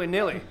cows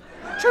willy-nilly.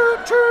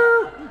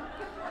 Choo-choo!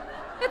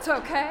 It's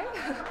okay.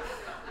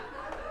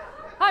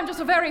 I'm just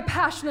a very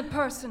passionate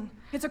person.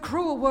 It's a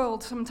cruel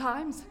world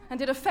sometimes,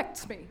 and it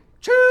affects me.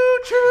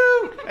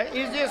 Choo-choo!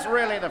 Is this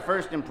really the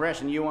first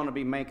impression you want to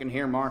be making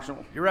here,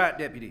 Marshal? You're right,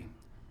 Deputy.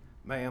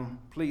 Ma'am,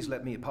 please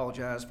let me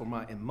apologize for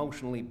my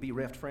emotionally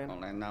bereft friend.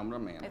 Well, then, no,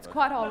 man. It's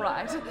quite all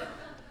right.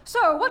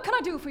 So, what can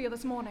I do for you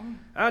this morning?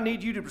 I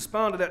need you to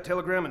respond to that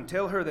telegram and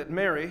tell her that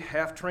Mary,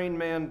 half-trained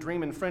man,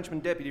 dreaming Frenchman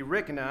Deputy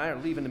Rick, and I are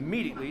leaving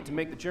immediately to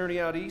make the journey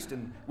out east,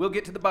 and we'll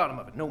get to the bottom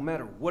of it, no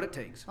matter what it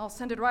takes. I'll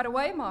send it right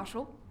away,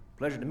 Marshal.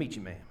 Pleasure to meet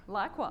you, ma'am.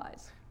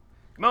 Likewise.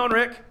 Come on,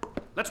 Rick.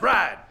 Let's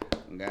ride.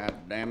 God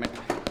damn it.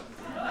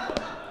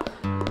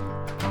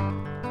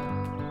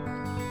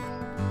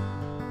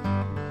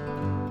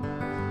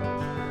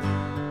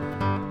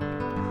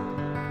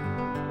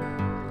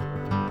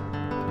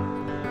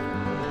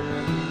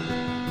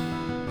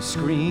 We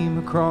scream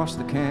across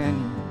the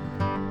canyon.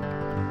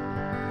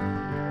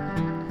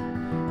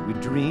 We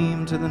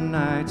dream to the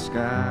night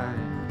sky.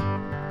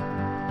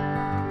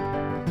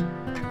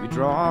 We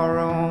draw our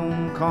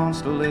own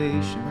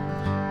constellations,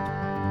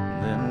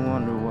 then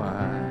wonder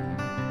why.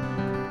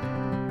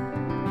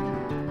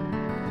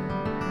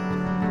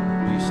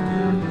 We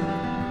still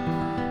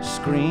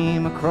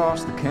scream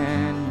across the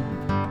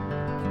canyon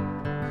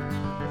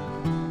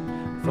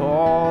with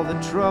all the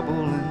trouble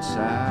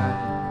inside,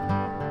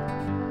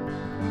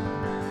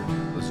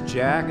 those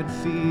jagged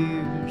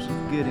fears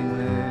of getting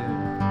there.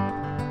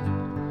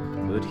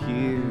 But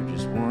here,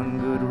 just one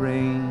good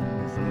rain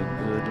from a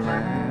good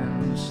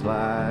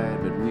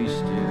landslide, but we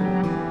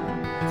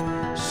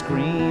still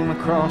scream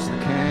across the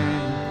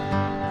canyon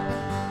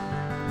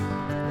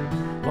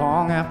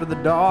long after the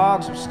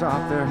dogs have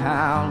stopped their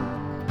howling,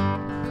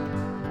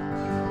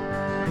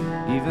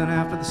 even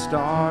after the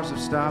stars have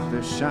stopped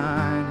their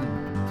shining,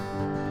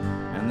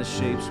 and the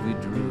shapes we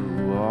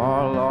drew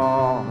are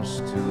lost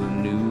to a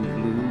new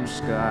blue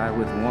sky,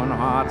 with one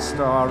hot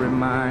star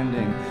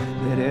reminding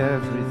that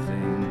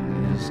everything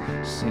is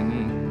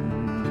singing,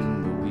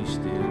 but we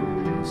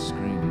still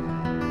scream.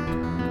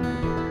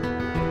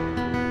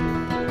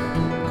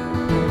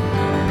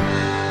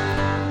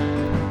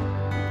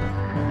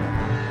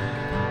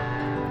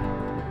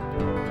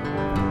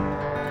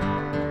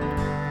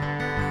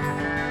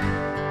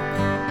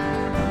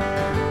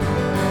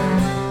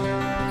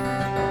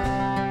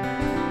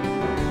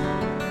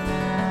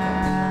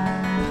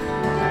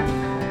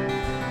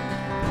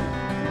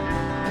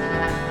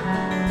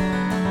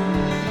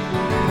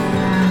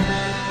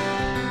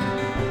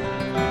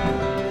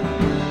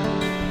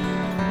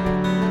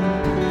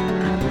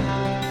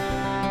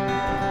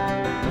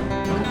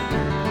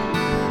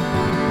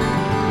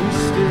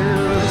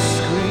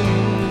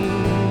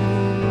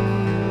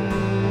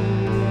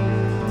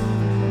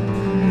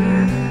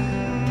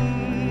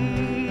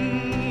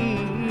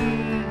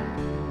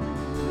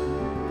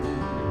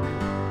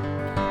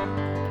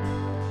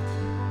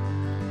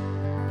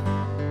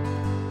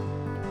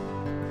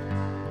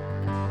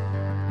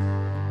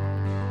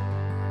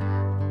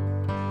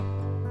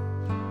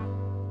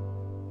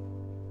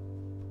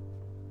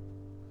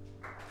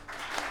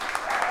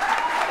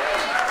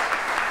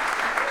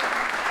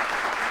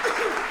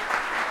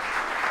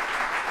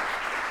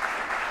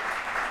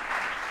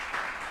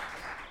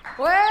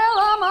 Well,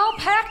 I'm all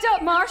packed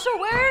up, Marshal.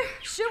 Where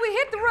should we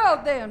hit the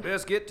road then?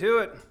 Best get to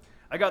it.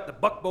 I got the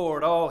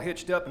buckboard all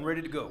hitched up and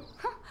ready to go.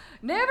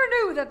 Never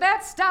knew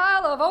that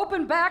style of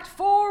open-backed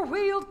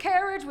four-wheeled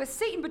carriage with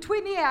seating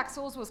between the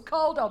axles was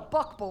called a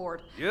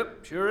buckboard.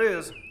 Yep, sure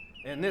is.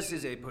 And this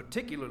is a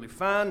particularly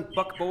fine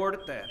buckboard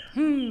at that.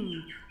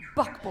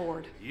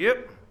 Buckboard.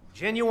 Yep,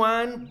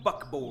 genuine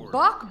buckboard.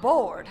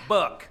 Buckboard.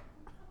 Buck.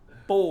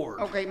 Board.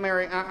 Okay,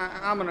 Mary,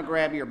 I'm gonna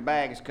grab your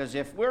bags, because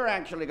if we're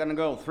actually gonna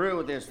go through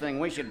with this thing,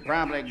 we should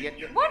probably get...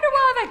 Wonder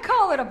why they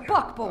call it a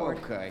buckboard.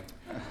 Okay.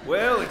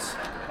 Well, it's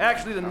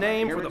actually the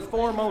name for the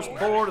foremost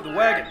board of the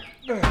wagon.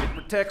 It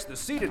protects the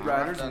seated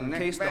riders in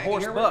case the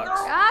horse bucks.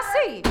 I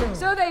see.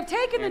 So they've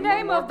taken the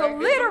name of the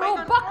literal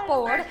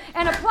buckboard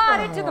and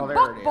applied it to the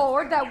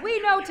buckboard that we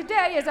know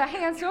today as a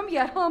handsome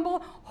yet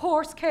humble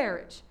horse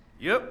carriage.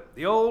 Yep,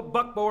 the old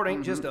buckboard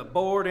ain't just a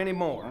board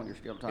anymore. Oh, you're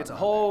still talking It's a about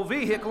whole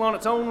vehicle on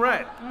its own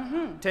right,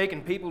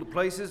 taking people to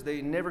places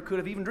they never could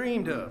have even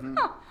dreamed of.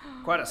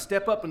 Quite a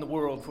step up in the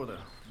world for the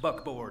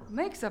buckboard.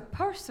 Makes a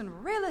person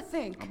really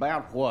think.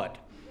 About what?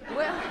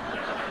 Well,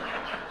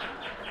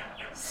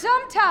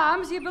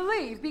 sometimes you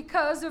believe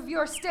because of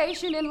your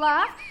station in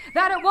life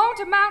that it won't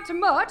amount to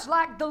much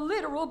like the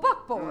literal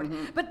buckboard.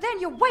 But then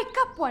you wake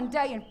up one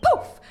day and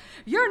poof,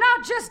 you're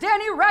not just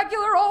any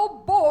regular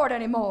old board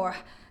anymore.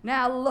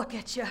 Now look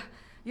at you.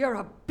 You're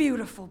a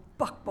beautiful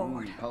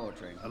buckboard.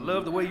 Poetry. I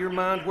love the way your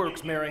mind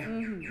works, Mary.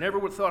 Never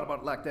would have thought about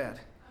it like that.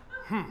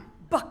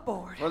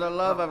 Buckboard. For the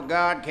love of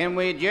God, can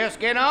we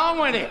just get on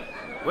with it?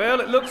 Well,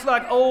 it looks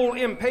like old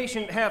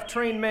impatient,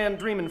 half-trained man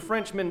dreaming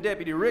Frenchman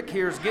Deputy Rick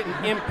here's getting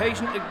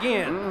impatient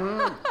again.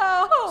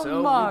 Oh,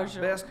 So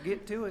Marshal. we'd best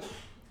get to it.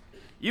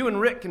 You and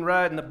Rick can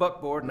ride in the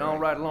buckboard, and I'll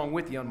ride along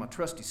with you on my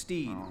trusty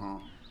steed.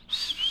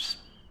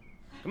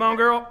 Come on,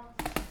 girl.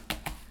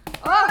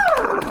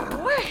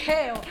 Oh,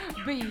 well,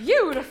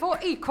 beautiful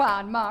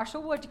equine,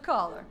 Marshal. What'd you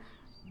call her?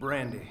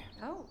 Brandy.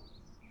 Oh.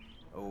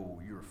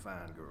 Oh, you're a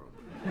fine girl.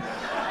 You're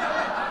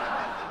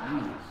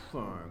a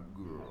fine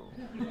girl.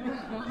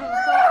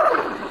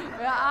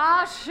 Well,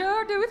 I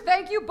sure do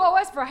thank you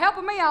boys for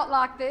helping me out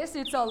like this.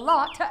 It's a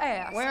lot to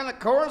ask. Well, of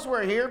course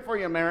we're here for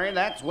you, Mary.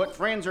 That's what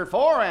friends are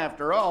for,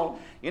 after all.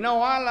 You know,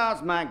 I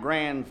lost my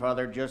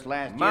grandfather just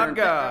last year. My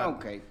God.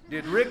 Okay.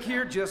 Did Rick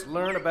here just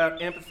learn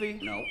about empathy?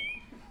 No.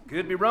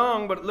 Could be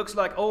wrong, but it looks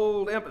like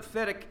old,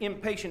 empathetic,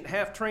 impatient,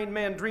 half-trained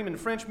man dreaming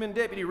Frenchman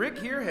Deputy Rick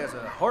here has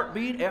a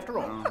heartbeat after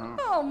all.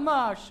 Oh,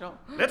 Marshal.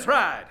 Let's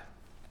ride.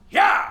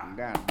 Yeah!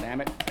 God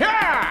damn it.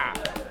 Yeah!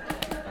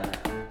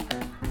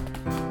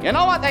 You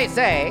know what they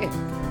say?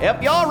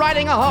 If you're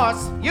riding a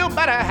horse, you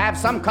better have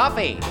some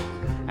coffee.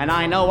 And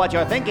I know what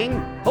you're thinking.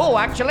 Who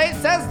actually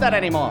says that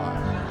anymore?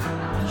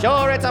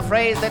 Sure, it's a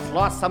phrase that's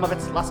lost some of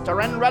its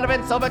luster and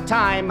relevance over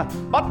time,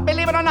 but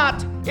believe it or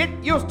not, it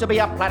used to be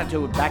a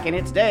platitude back in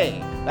its day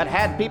that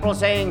had people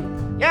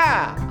saying,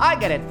 yeah, I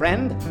get it,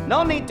 friend.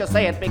 No need to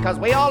say it because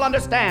we all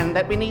understand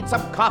that we need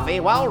some coffee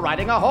while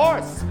riding a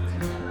horse.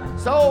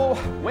 So,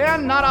 we're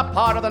not a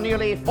part of the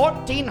nearly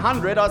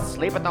 1,400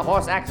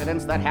 asleep-at-the-horse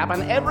accidents that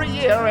happen every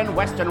year in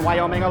western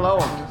Wyoming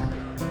alone.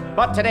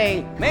 But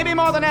today, maybe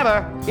more than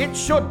ever, it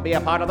should be a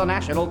part of the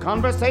national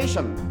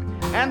conversation.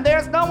 And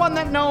there's no one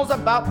that knows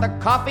about the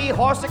coffee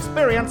horse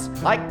experience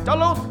like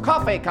Duluth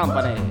Coffee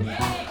Company.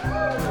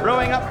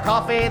 Brewing up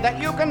coffee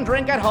that you can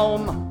drink at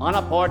home, on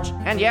a porch,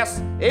 and yes,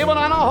 even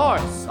on a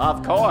horse,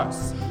 of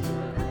course.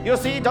 You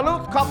see,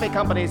 Duluth Coffee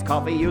Company's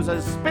coffee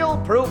uses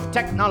spill-proof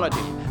technology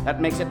that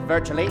makes it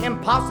virtually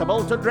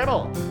impossible to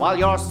dribble while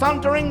you're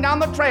sauntering down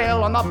the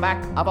trail on the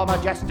back of a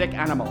majestic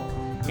animal.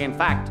 In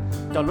fact,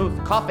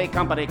 Duluth Coffee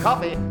Company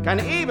coffee can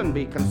even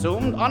be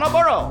consumed on a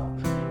burro,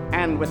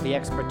 and with the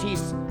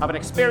expertise of an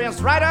experienced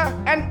rider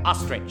and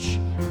ostrich.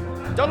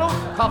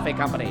 Duluth Coffee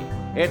Company.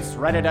 It's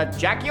ready to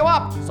jack you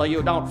up so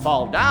you don't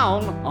fall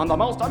down on the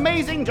most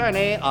amazing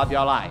journey of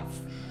your life.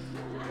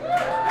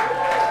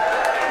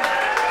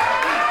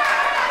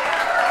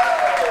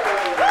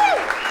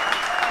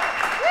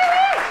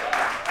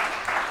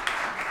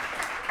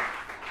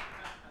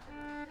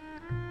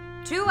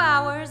 2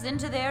 hours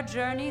into their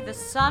journey, the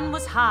sun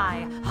was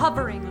high,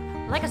 hovering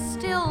like a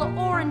still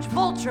orange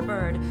vulture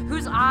bird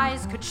whose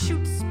eyes could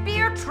shoot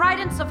spear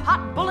tridents of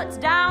hot bullets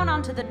down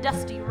onto the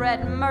dusty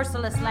red,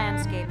 merciless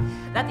landscape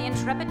that the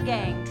intrepid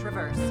gang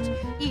traversed.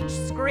 Each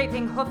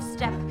scraping hoof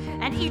step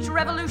and each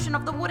revolution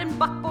of the wooden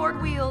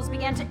buckboard wheels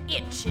began to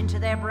itch into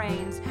their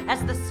brains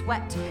as the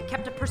sweat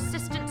kept a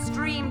persistent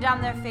stream down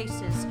their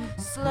faces,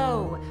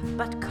 slow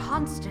but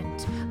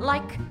constant,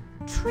 like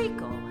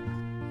treacle.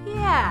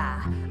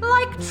 Yeah,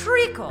 like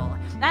treacle.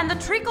 And the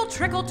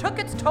treacle-trickle took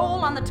its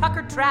toll on the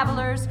tuckered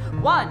travelers,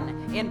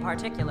 one in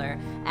particular,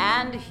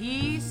 and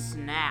he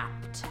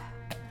snapped.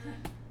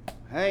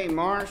 Hey,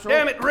 Marshal.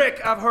 Damn it, Rick,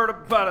 I've heard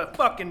about a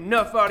fucking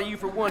enough out of you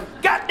for one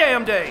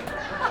goddamn day.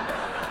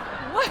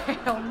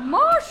 Well,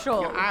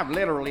 Marshal. I've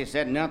literally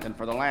said nothing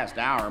for the last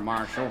hour,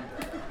 Marshal.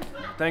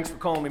 Thanks for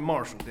calling me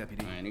Marshal,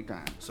 Deputy.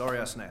 Anytime. Sorry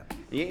I snapped.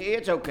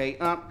 It's okay.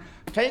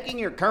 Taking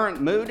your current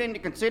mood into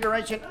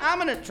consideration, I'm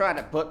going to try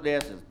to put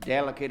this as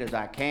delicate as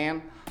I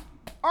can.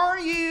 Are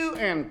you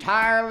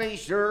entirely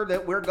sure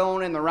that we're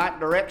going in the right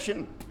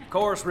direction? Of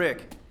course,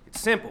 Rick. It's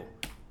simple.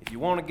 If you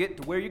want to get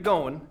to where you're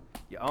going,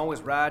 you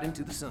always ride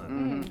into the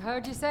sun.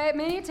 Heard you say it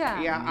many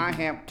times. Yeah, I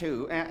have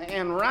too.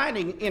 And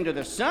riding into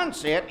the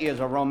sunset is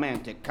a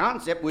romantic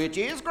concept, which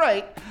is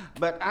great,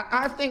 but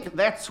I think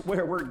that's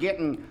where we're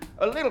getting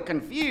a little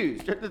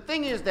confused. The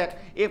thing is that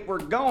if we're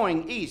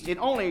going east, it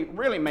only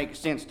really makes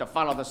sense to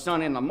follow the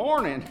sun in the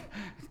morning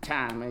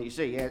time, you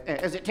see,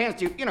 as it tends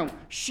to,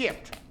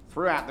 shift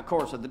throughout the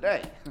course of the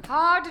day.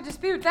 Hard to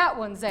dispute that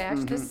one,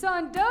 Zatch. The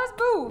sun does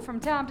move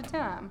from time to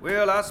time.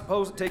 Well, I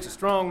suppose it takes a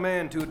strong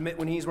man to admit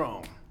when he's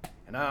wrong.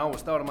 And I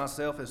always thought of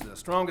myself as the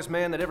strongest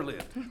man that ever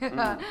lived.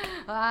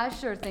 I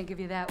sure think of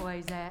you that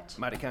way, Zatch.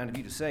 Mighty kind of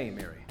you to say,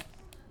 Mary.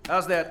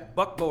 How's that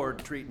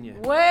buckboard treating you?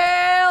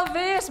 Well,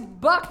 this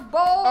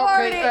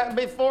buckboard... Okay,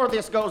 before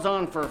this goes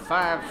on for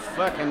 5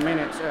 fucking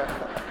minutes,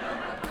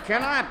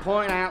 can I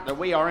point out that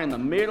we are in the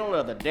middle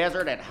of the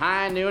desert at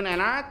high noon, and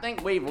I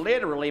think we've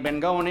literally been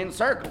going in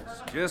circles.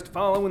 Just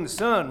following the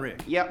sun,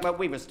 Rick. Yeah, but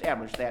we've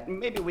established that.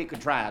 Maybe we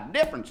could try a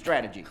different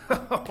strategy.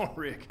 Oh,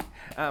 Rick.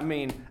 I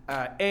mean,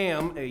 I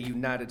am a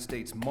United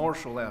States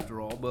Marshal after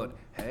all, but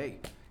hey,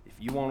 if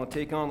you want to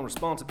take on the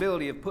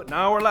responsibility of putting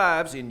our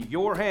lives in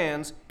your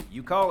hands,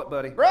 you call it,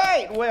 buddy.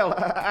 Right. Well,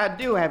 I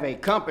do have a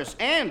compass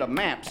and a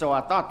map, so I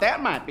thought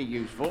that might be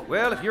useful.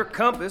 Well, if your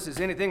compass is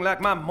anything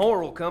like my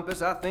moral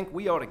compass, I think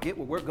we ought to get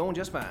where we're going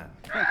just fine.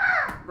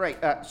 Great.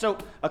 So,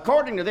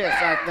 according to this,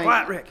 I think...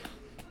 Quiet, Rick.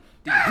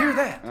 Do you hear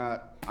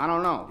that? I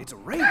don't know. It's a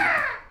raven.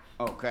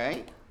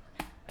 Okay.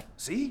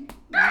 See?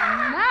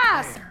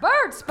 Nice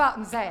bird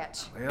spotting,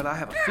 Zatch. Well, I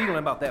have a feeling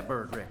about that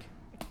bird, Rick.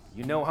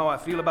 You know how I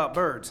feel about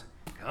birds.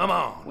 Come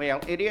on. Well,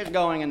 it is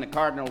going in the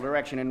cardinal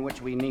direction in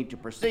which we need to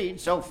proceed,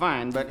 so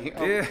fine, but...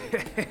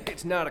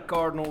 It's not a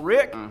cardinal,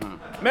 Rick.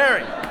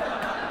 Mary,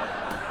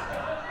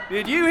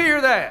 did you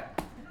hear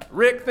that?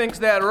 Rick thinks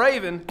that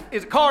raven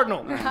is a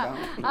cardinal.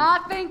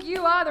 I think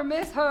you either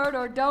misheard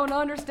or don't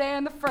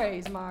understand the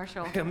phrase,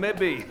 Marshal.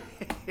 Maybe.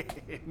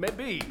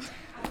 Maybe.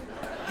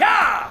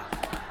 Yeah!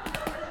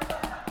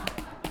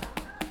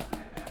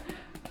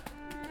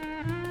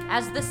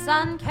 As the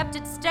sun kept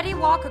its steady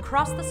walk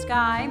across the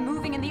sky,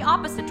 moving in the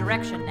opposite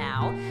direction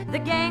now, the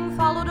gang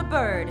followed a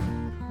bird.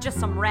 Just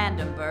some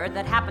random bird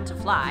that happened to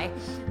fly.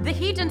 The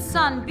heat and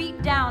sun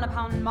beat down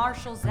upon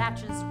Marshal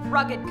Zatch's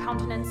rugged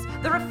countenance,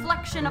 the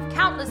reflection of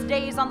countless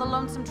days on the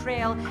lonesome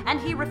trail, and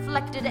he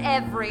reflected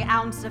every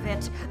ounce of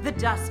it, the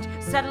dust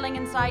settling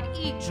inside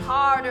each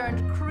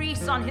hard-earned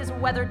crease on his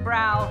weathered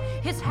brow,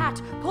 his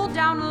hat pulled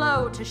down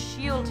low to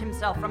shield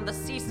himself from the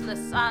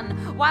ceaseless sun,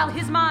 while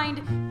his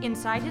mind,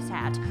 inside his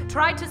hat,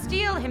 tried to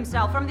steel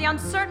himself from the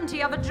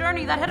uncertainty of a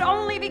journey that had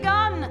only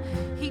begun.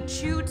 He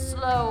chewed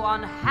slow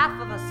on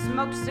half of a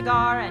smoked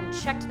cigar and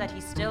checked that he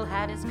still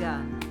had his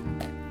gun.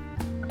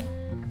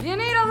 You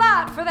need a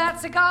light for that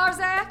cigar,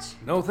 Zatch?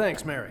 No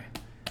thanks, Mary.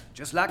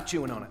 just like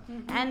chewing on it.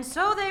 And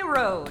so they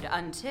rode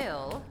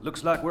until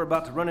Looks like we're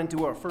about to run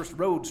into our first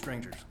road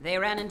strangers. they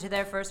ran into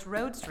their first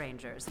road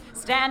strangers,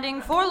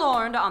 standing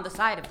forlorn on the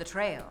side of the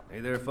trail. Hey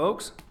there,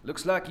 folks.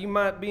 Looks like you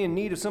might be in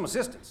need of some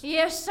assistance.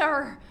 Yes,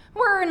 sir.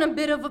 We're in a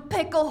bit of a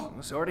pickle.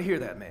 I'm sorry to hear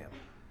that, ma'am.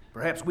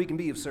 Perhaps we can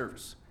be of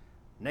service.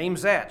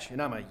 Name's Zatch,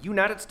 and I'm a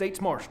United States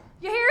Marshal.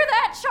 You hear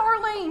that,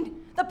 Charlene?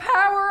 The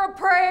power of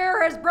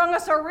prayer has brung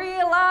us a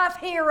real-life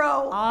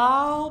hero.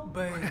 I'll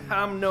be.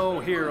 I'm no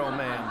hero,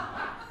 ma'am.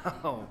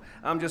 Oh,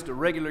 I'm just a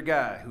regular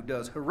guy who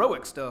does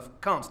heroic stuff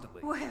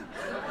constantly. Well,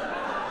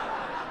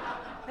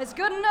 it's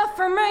good enough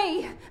for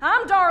me.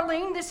 I'm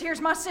Darlene. This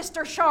here's my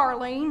sister,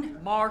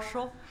 Charlene.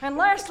 Marshall. And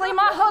lastly,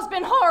 my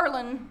husband,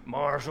 Harlan.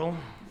 Marshal.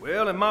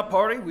 Well, in my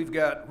party, we've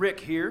got Rick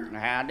here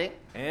Howdy.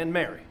 and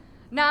Mary.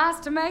 Nice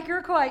to make your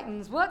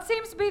acquaintance. What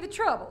seems to be the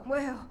trouble?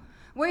 Well,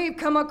 we've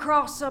come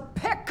across a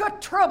peck of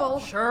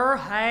trouble. Sure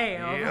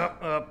have.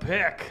 Yep, a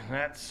peck.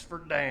 That's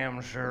for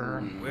damn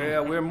sure.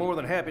 Well, we're more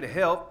than happy to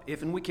help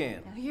if and we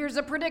can. Here's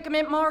a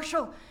predicament,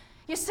 Marshal.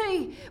 You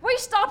see, we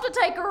stopped to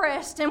take a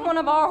rest, and one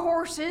of our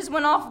horses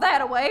went off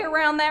that-a-way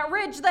around that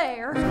ridge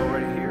there.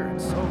 Already here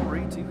and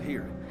sorry to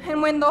hear it.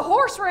 And when the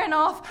horse ran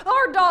off,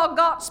 our dog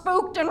got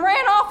spooked and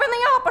ran off in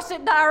the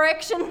opposite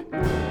direction.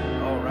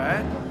 All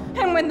right.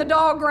 And when the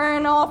dog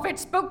ran off, it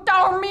spooked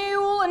our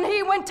mule, and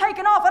he went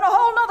taking off in a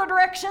whole nother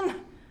direction.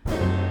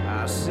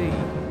 I see.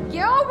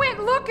 Y'all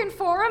went looking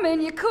for him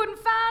and you couldn't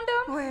find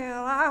him?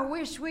 Well, I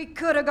wish we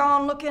could have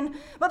gone looking,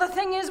 but the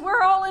thing is,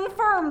 we're all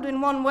infirmed in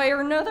one way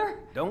or another.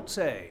 Don't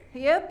say.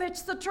 Yep,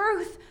 it's the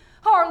truth.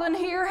 Harlan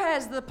here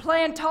has the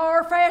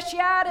plantar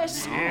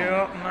fasciitis.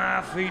 Yep,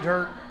 my feet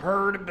hurt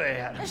pretty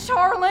bad.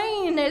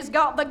 Charlene has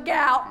got the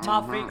gout.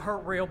 My feet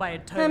hurt real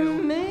bad, too.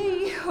 And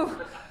me,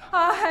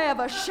 I have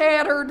a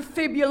shattered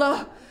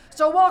fibula,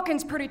 so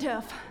walking's pretty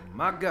tough.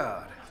 My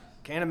God.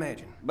 Can't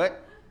imagine.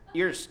 But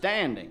you're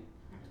standing.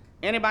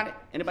 Anybody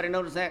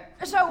notice that?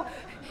 So,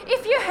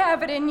 if you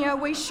have it in you,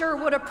 we sure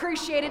would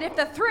appreciate it if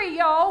the three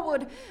y'all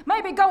would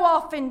maybe go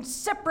off in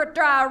separate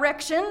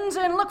directions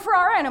and look for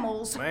our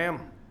animals. Ma'am,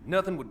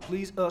 nothing would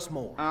please us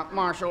more.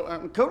 Marshal,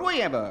 could we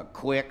have a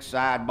quick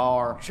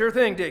sidebar? Sure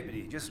thing,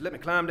 Deputy. Just let me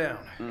climb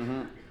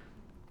down.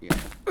 Yeah.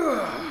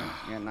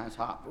 Yeah, nice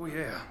hop. Oh,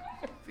 yeah.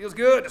 Feels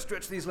good to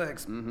stretch these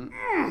legs.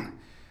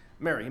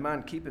 Mary, you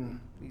mind keeping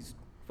these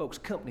folks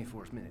company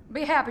for us a minute?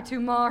 Be happy to,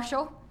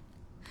 Marshal.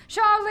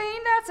 Charlene,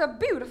 that's a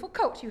beautiful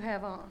coat you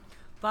have on.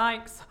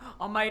 Thanks.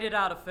 I made it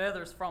out of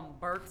feathers from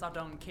birds I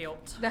done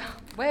killed.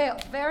 Well,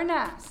 very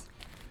nice.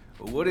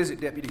 Well, what is it,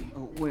 Deputy?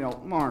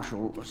 Well,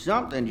 Marshal,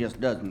 something just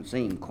doesn't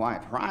seem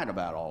quite right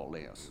about all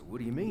this. What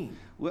do you mean?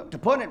 Well, to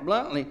put it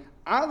bluntly,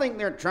 I think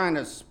they're trying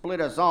to split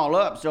us all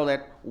up so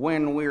that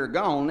when we're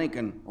gone, they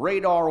can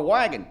raid our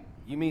wagon.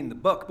 You mean the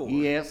buckboard?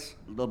 Yes,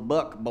 the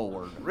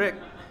buckboard. Rick,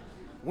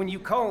 when you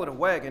call it a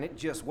wagon, it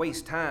just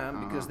wastes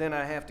time because then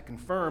I have to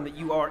confirm that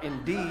you are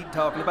indeed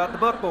talking about the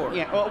buckboard.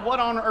 Yeah,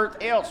 what on earth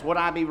else would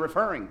I be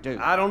referring to?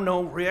 I don't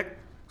know, Rick.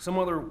 Some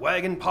other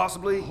wagon,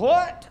 possibly?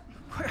 What?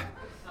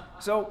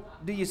 So,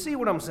 do you see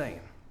what I'm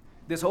saying?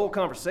 This whole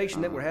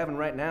conversation that we're having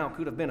right now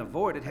could have been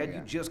avoided had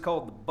you just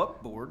called the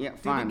buckboard Yeah, to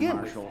fine, begin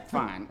Marshal, with.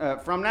 fine.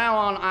 From now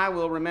on, I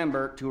will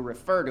remember to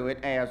refer to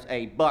it as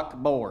a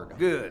buckboard.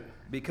 Good,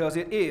 because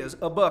it is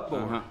a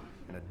buckboard.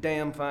 And a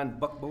damn fine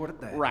buckboard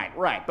at that.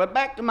 Right. But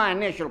back to my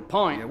initial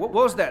point. Yeah, what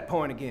was that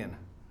point again?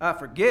 I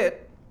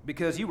forget,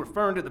 because you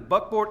referring to the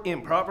buckboard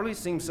improperly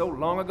seems so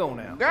long ago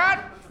now.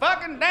 God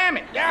fucking damn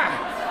it,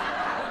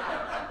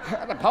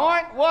 yeah. The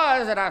point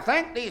was that I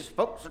think these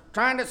folks are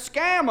trying to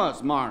scam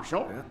us,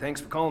 Marshal. Well, thanks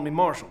for calling me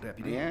Marshal,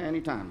 Deputy. Yeah,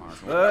 anytime,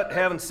 Marshal. But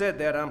having said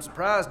that, I'm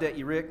surprised at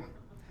you, Rick.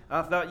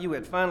 I thought you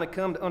had finally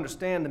come to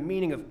understand the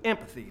meaning of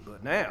empathy,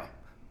 but now,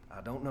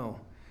 I don't know.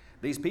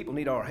 These people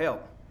need our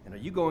help. And are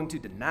you going to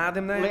deny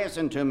them that?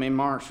 Listen to me,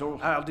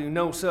 Marshal. I'll do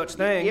no such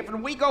thing. If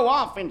we go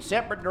off in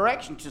separate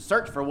directions to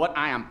search for what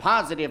I am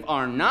positive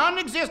are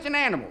non-existent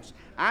animals,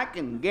 I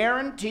can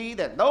guarantee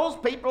that those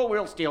people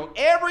will steal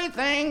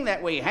everything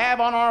that we have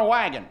on our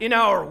wagon. In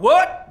our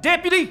what,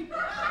 Deputy?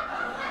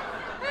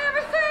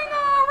 Everything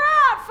all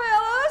right,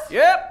 fellas?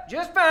 Yep,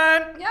 just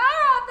fine. Yeah,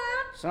 all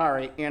right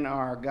Sorry, in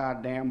our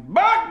goddamn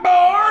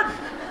buckboard!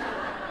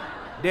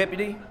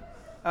 Deputy,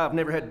 I've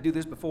never had to do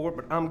this before,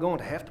 but I'm going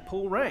to have to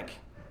pull rank.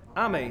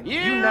 I'm a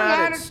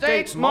United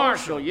States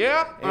Marshal,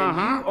 yep, And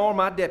you are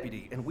my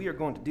deputy, and we are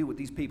going to do what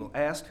these people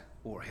asked,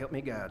 or help me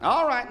guide.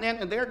 All right, then,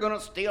 and they're gonna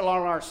steal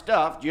all our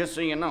stuff, just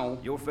so you know.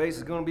 Your face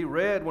is going to be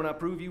red when I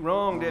prove you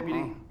wrong,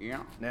 Deputy.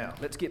 Yeah. Now,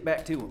 let's get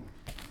back to them.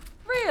 then.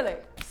 Really?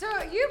 So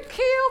you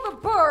kill the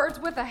birds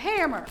with a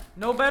hammer?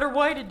 No better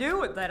way to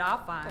do it that I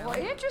found. Well,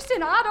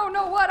 interesting. I don't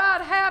know what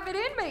I'd have it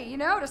in me,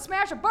 to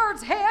smash a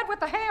bird's head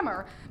with a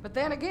hammer. But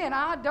then again,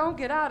 I don't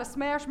get out of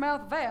Smash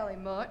Mouth Valley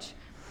much.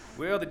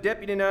 Well, the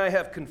deputy and I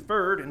have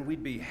conferred, and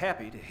we'd be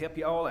happy to help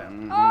you all out.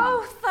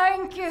 Oh,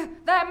 thank you.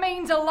 That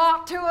means a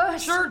lot to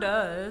us. Sure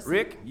does.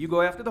 Rick, you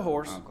go after the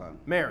horse. Okay.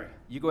 Mary,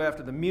 you go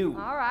after the mule.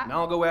 All right. And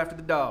I'll go after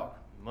the dog.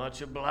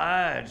 Much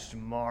obliged,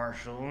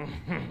 Marshal.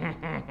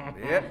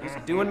 Yep, he's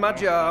doing my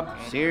job.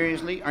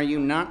 Seriously, are you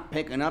not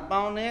picking up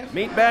on this?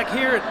 Meet back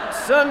here at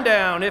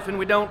sundown if and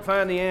we don't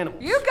find the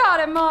animals. You got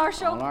it,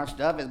 Marshal. All our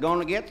stuff is going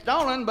to get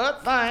stolen,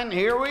 but fine,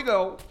 here we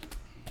go.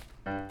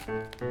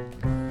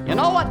 You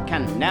know what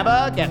can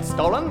never get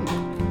stolen?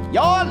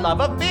 Your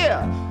love of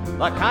beer.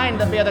 The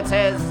kind of beer that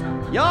says,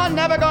 you're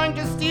never going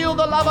to steal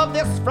the love of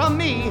this from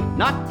me,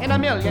 not in a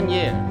million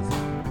years.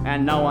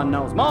 And no one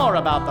knows more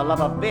about the love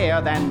of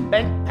beer than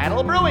Bent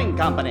Paddle Brewing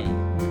Company.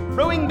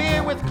 Brewing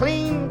beer with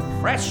clean,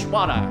 fresh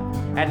water,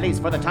 at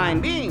least for the time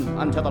being,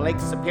 until the Lake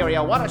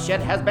Superior watershed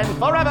has been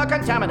forever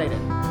contaminated.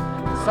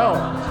 So,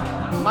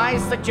 my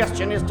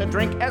suggestion is to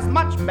drink as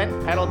much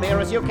Bent Paddle beer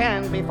as you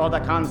can before the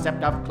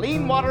concept of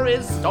clean water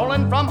is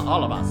stolen from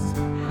all of us.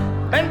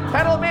 Bent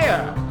Paddle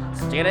beer,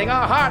 stealing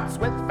our hearts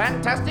with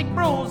fantastic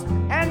brews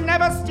and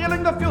never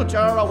stealing the future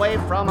away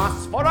from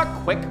us for a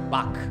quick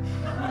buck.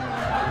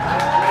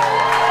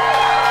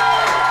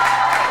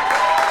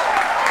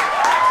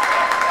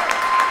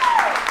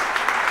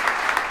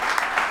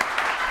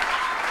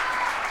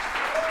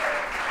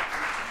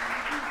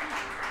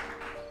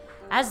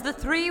 As the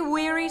three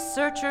weary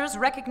searchers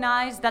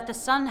recognized that the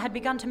sun had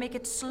begun to make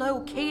its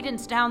slow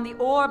cadence down the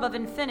orb of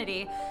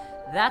infinity,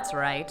 that's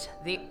right,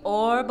 the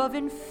orb of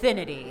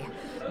infinity,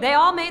 they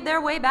all made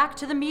their way back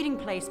to the meeting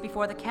place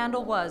before the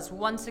candle was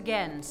once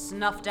again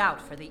snuffed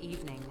out for the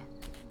evening.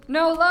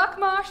 No luck,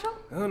 Marshal?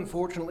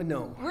 Unfortunately,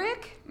 no.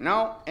 Rick?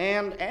 No,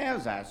 and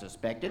as I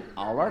suspected,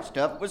 all our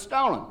stuff was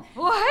stolen.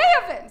 Well,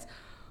 heavens!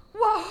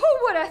 Well, who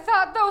would have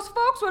thought those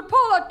folks would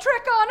pull a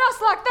trick on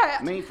us like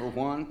that? Me, for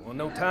one. Well,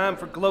 no time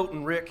for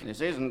gloating, Rick. This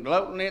isn't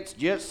gloating, it's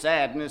just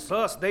sadness.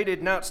 Plus, they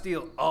did not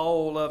steal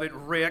all of it,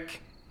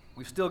 Rick.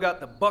 We've still got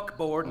the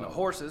buckboard and the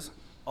horses.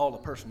 All a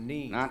person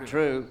needs. Not really.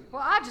 true.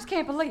 Well, I just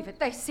can't believe it.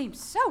 They seem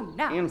so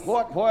nice. In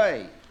what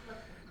way?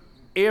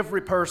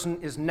 Every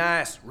person is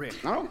nice,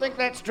 Rick. I don't think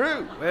that's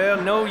true. Well,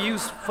 no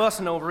use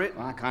fussing over it.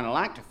 Well, I kind of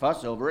like to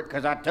fuss over it,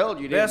 because I told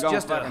you this Best gonna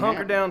just to fucking hunker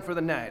happen. down for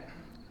the night.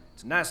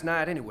 It's a nice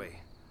night anyway.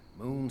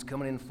 Moon's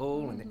coming in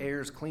full and the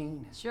air's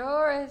clean.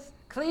 Sure is.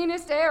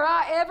 Cleanest air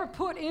I ever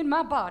put in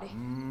my body.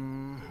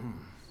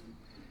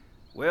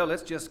 Well,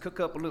 let's just cook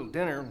up a little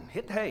dinner and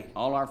hit the hay.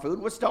 All our food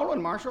was stolen,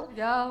 Marshal.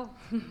 No,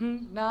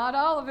 not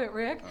all of it,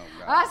 Rick.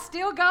 I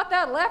still got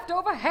that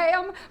leftover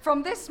ham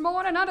from this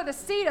morning under the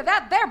seat of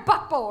that there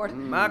buckboard.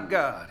 My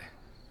God,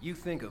 you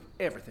think of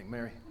everything,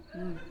 Mary.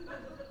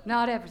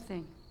 Not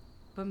everything,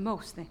 but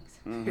most things.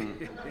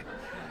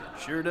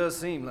 Sure does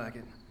seem like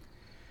it.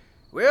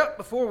 Well,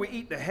 before we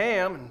eat the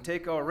ham and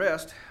take our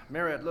rest,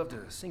 Mary, I'd love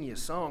to sing you a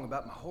song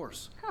about my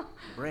horse,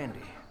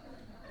 Brandy.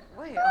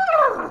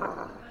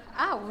 Well,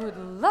 I would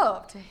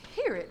love to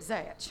hear it,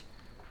 Zatch.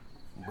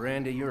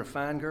 Brandy, you're a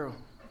fine girl.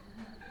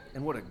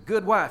 And what a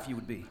good wife you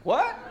would be.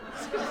 What?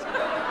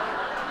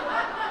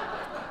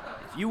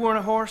 If you weren't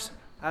a horse,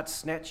 I'd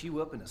snatch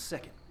you up in a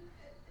second.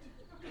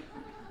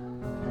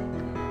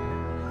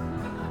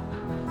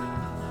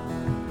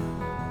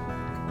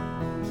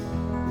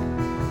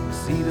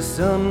 See the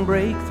sun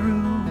break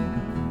through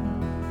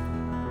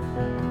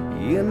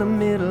in the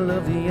middle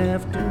of the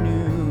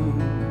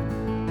afternoon,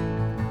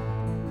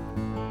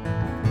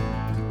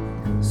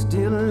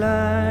 still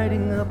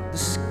lighting up the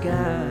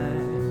sky,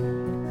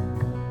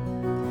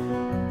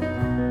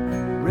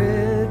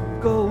 red,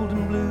 gold,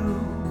 and blue.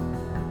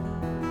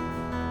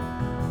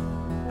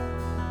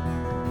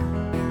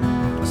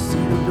 I see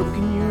the look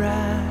in your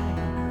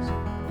eyes,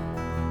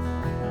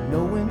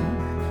 knowing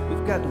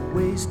we've got a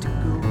ways to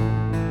go.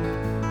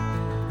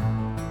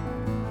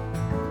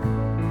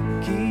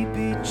 Keep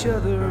each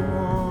other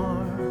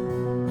warm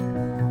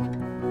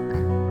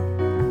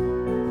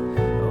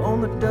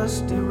on the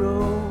dusty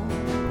road.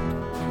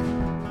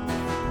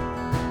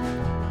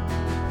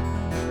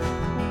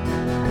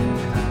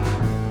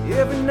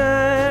 Every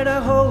night I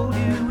hold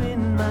you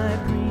in my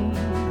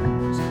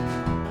dreams.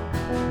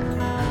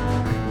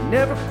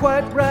 Never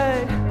quite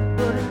right,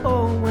 but it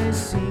always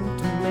seemed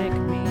to make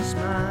me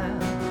smile.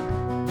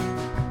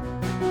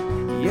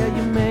 Yeah,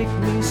 you make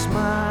me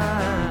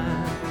smile.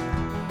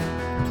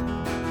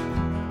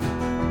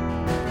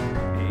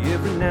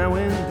 Every now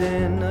and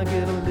then I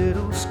get a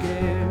little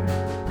scared.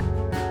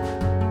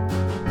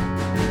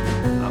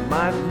 I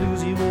might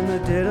lose you in the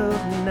dead of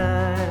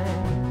night.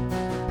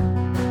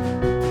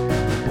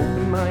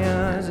 Open my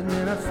eyes and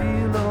then I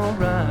feel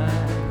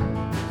alright.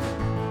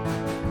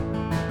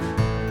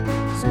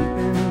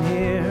 Sleeping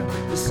here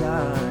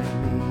beside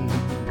me.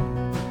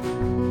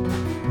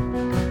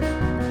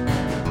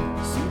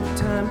 See the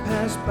time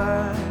pass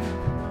by,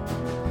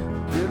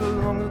 a little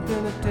longer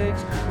than it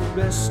takes to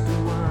rest a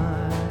while.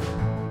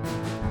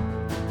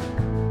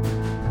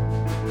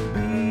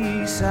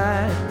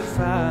 Beside the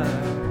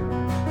fire,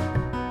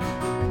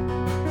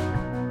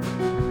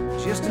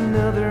 just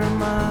another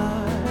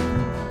mile.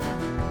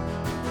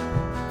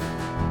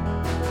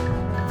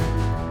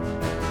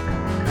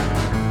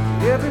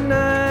 Every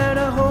night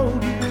I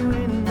hold you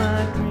in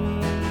my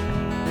dreams.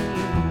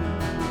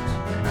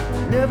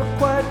 Never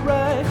quite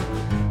right,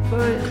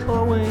 but it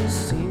always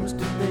seems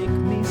to make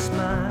me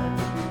smile.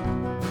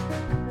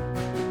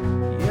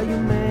 Yeah, you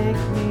make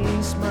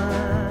me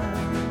smile.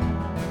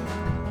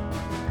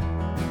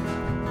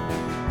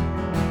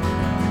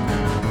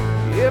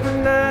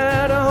 Every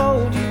night I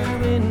hold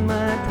you in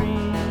my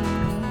dreams.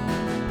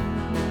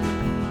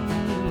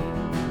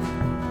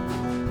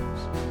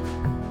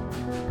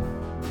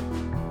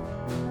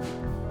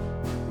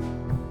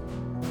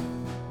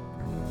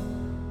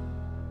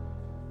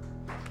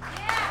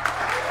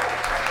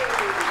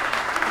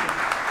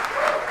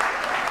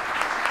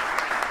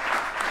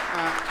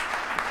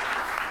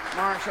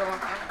 Marshall,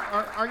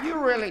 are you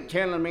really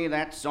telling me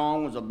that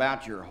song was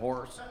about your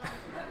horse?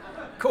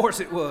 Of course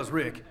it was,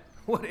 Rick.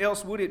 What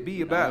else would it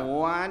be about?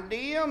 No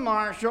idea,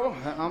 Marshall.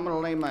 I'm gonna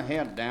lay my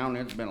head down.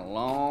 It's been a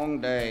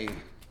long day.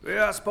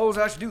 Well, I suppose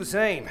I should do the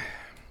same.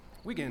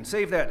 We can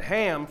save that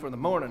ham for the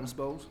morning, I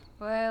suppose.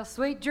 Well,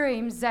 sweet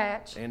dreams,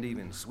 Zach. And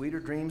even sweeter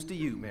dreams to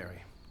you,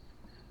 Mary.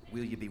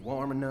 Will you be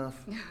warm enough?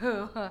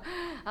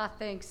 I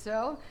think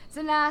so. It's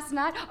a nice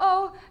night.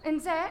 Oh,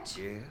 and Zach,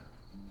 Yeah?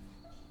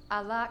 I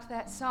liked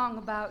that song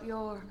about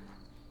your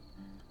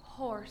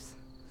horse.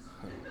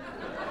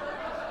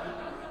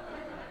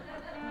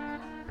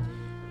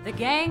 The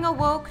gang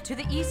awoke to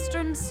the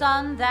eastern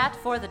sun that,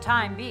 for the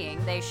time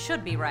being, they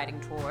should be riding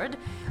toward.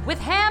 With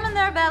ham in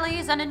their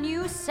bellies and a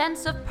new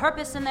sense of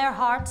purpose in their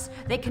hearts,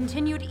 they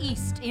continued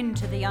east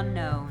into the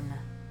unknown.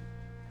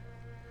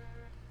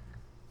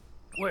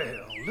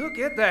 Well, look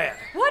at that.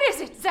 What is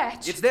it,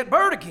 Zach? It's that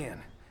bird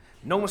again.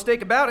 No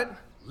mistake about it.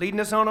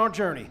 Leading us on our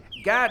journey,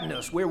 guiding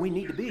us where we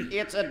need to be.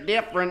 It's a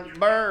different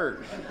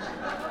bird.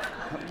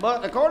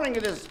 But according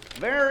to this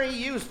very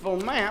useful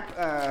map,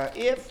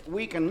 if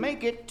we can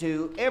make it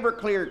to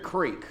Everclear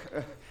Creek,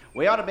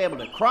 we ought to be able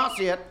to cross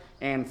it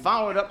and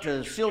follow it up to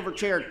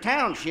Silverchair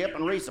Township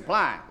and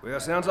resupply. Well,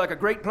 sounds like a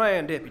great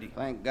plan, Deputy.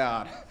 Thank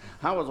God.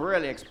 I was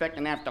really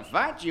expecting to have to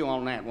fight you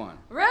on that one.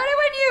 Ready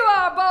when you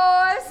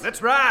are, boys.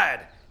 Let's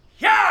ride.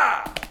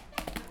 Yeah!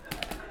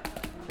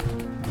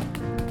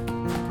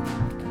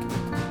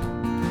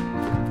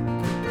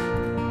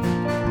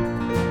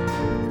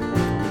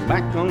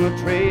 Back on the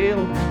trail,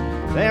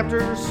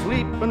 after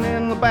sleeping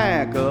in the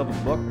back of a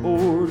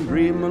buckboard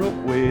dreaming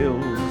of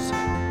whales.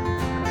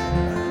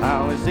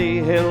 I'll say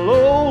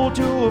hello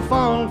to a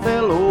fond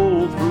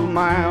fellow through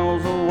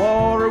miles of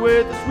water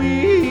with a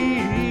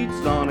sweet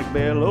sonic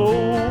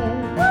bellow.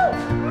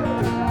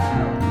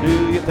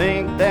 Do you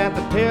think that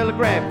the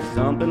telegraph is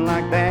something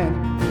like that?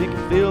 It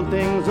can fill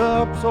things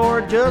up so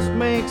it just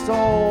makes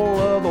all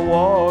of the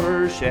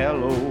water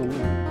shallow.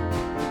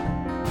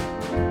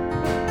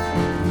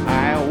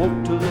 I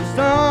awoke to the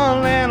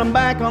sun and I'm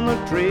back on the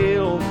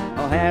trail.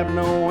 I'll have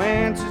no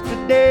answers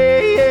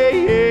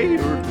today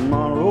or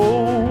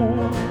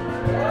tomorrow.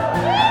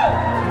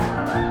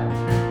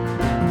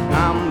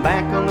 I'm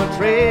back on the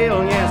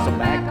trail, yes, I'm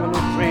back on the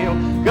trail.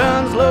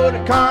 Guns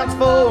loaded, carts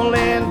full,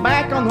 and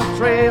back on the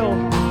trail.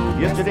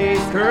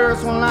 Yesterday's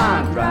curse will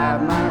not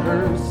drive my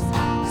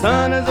hearse.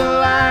 Sun is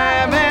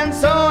alive and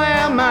so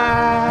am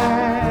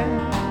I.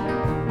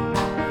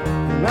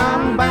 And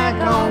I'm back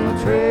on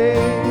the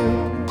trail.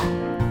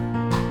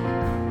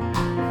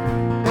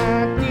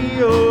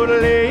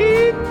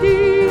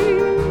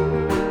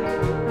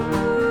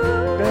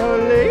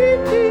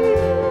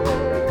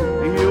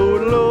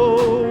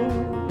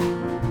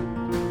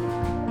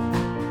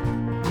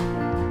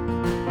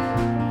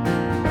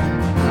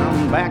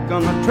 I'm back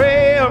on the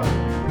trail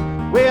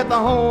with a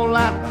whole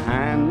lot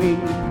behind me.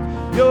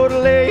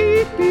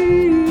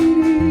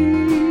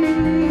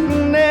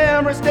 And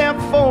every step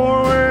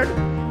forward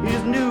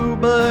is new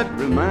but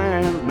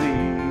reminds me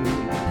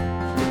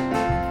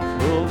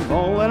of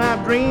all that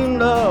I've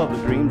dreamed of,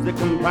 the dreams that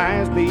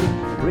comprise me,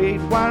 the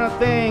great white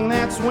thing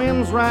that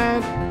swims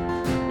right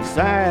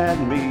beside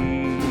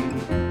me.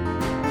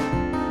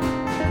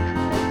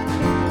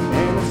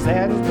 And it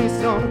saddens me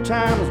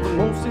sometimes, but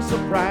mostly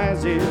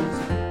surprises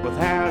with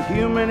how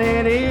human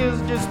it is,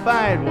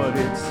 despite what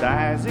its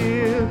size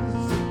is.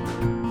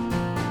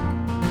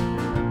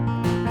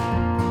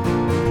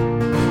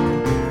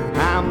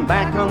 I'm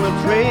back on the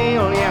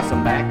trail, yes,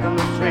 I'm back on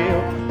the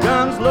trail.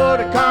 Guns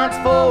loaded, carts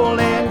full,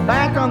 and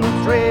back on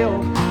the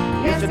trail.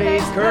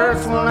 Yesterday's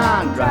curse will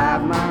not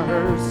drive my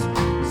hearse.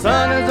 The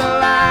sun is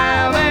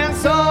alive, and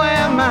so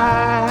am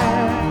I.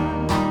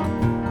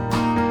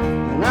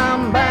 And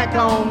I'm back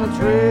on the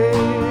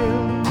trail.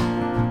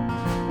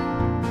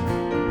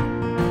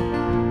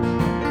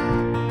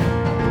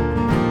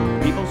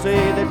 People say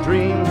that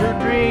dreams are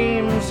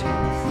dreams,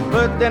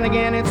 but then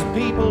again, it's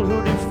people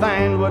who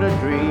define what a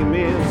dream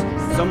is.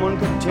 If someone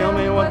could tell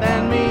me what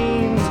that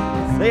means,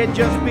 they'd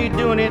just be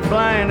doing it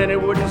blind, and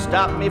it wouldn't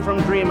stop me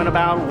from dreaming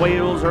about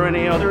whales or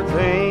any other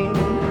thing.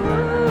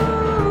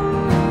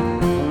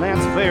 And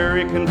that's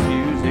very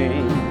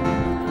confusing.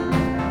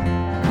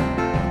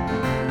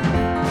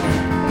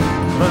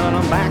 But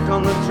I'm back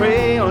on the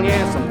trail,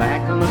 yes, I'm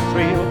back on the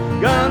trail.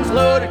 Guns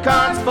loaded,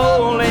 carts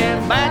full,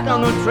 and back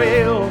on the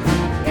trail.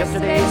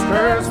 Yesterday's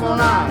curse will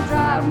not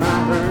drive my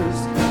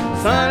hearse.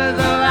 Sun is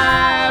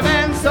alive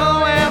and so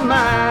am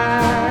I.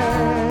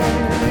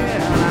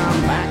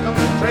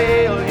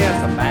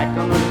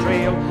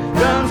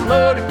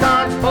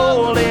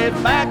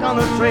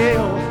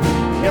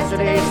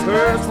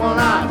 horse will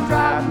not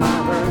drive my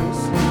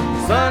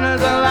hearse. Sun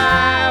is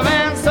alive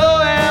and so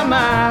am I,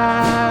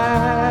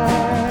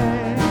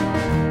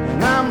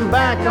 and I'm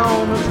back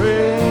on the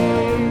trail.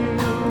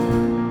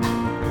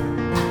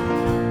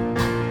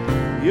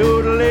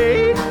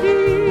 Yodelay,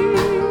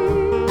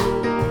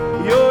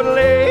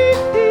 yodelay,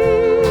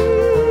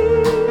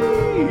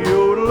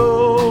 yodel-o.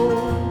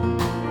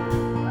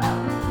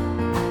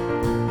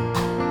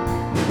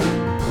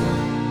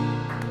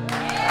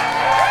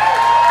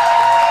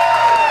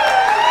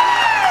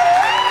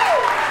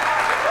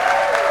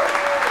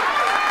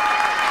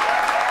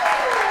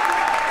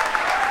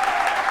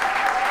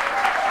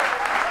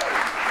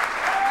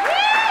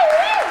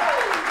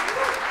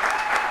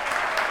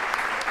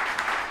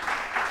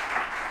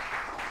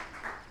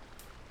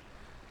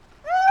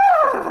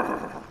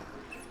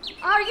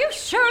 Are you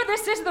sure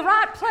this is the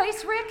right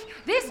place, Rick?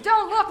 This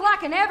don't look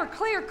like an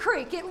Everclear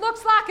creek. It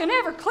looks like an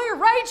Everclear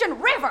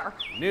raging river.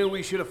 Knew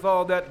we should have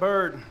followed that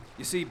bird.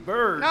 You see,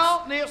 birds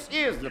No, this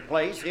is the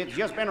place. It's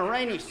just been a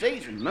rainy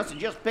season. Must have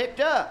just picked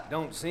up.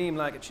 don't seem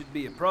like it should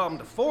be a problem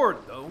to ford,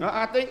 though.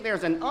 I think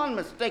there's an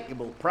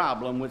unmistakable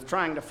problem with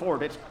trying to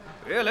ford it.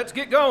 Yeah, let's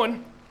get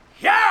going.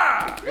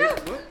 Yeah!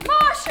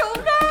 Marshall,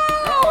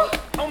 no!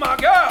 Oh my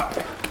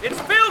God! It's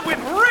filled with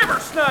river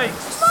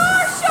snakes!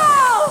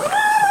 Marshall!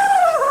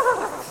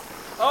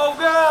 Oh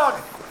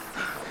God!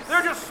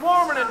 They're just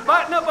swarming and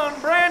biting up on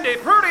Brandy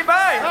pretty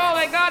bad. All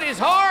they got is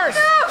horse.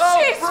 No,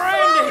 she's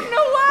Brandy! floating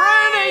away!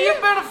 Brandy,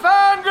 you've been a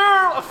fine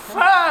girl! A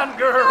fine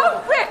girl!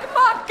 Oh, Rick,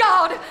 my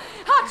God!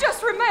 I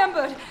just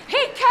remembered.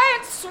 He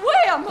can't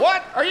swim!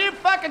 What? Are you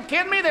fucking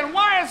kidding me? Then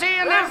why is he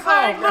in This this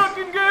ain't thing?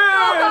 looking good!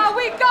 Oh,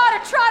 we gotta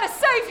try to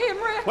save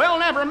him, Rick! We'll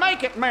never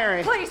make it,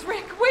 Mary. Please,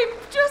 Rick, we've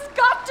just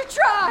got to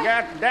try!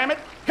 God damn it.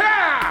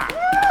 Ha!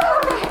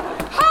 Okay,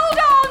 hold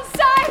on,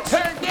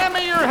 Zach! Give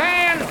me your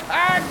hand.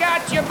 I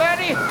got you,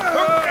 buddy.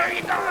 There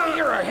you go.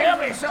 You're a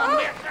heavy son of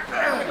a bitch.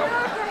 There we go.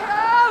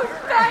 Oh,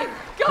 thank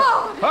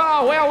God!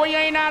 Oh, well, we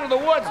ain't out of the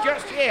woods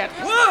just yet.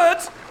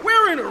 Woods?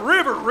 We're in a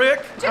river,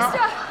 Rick.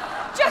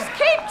 Just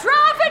keep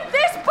driving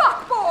this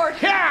buckboard!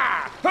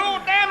 Yeah! Oh,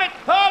 damn it!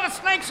 All the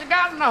snakes have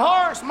gotten the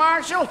horse,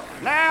 Marshal.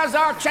 Now's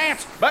our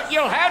chance, but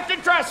you'll have to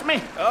trust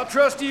me. I'll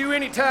trust you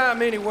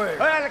anytime, anywhere.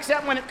 Well,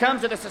 except when it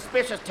comes to the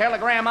suspicious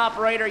telegram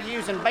operator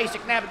using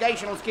basic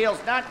navigational skills,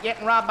 not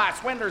getting robbed by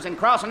swindlers and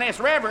crossing this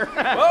river.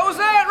 What was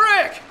that,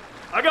 Rick?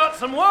 I got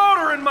some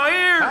water in my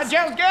ears.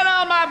 Just get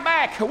on my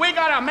back. We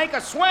gotta make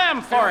a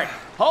swim for it.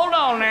 Hold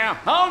on now.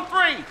 On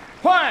 3.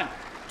 1,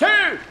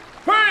 2,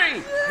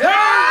 3.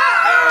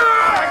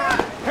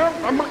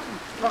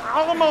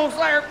 Almost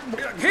there.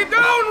 Keep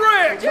going,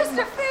 Rick. Just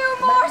a few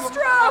more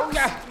strokes!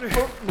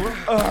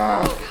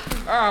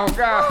 Oh,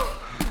 God.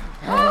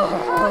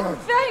 Oh,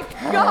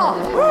 thank God!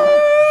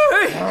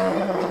 Hey,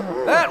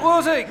 that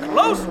was a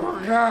close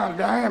one. God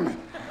damn it.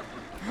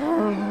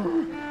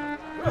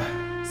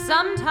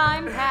 Some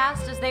time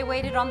passed as they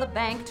waited on the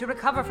bank to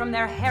recover from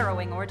their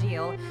harrowing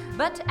ordeal,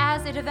 but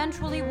as it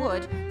eventually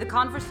would, the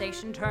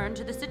conversation turned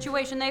to the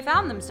situation they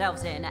found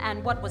themselves in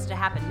and what was to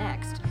happen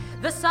next.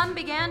 The sun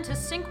began to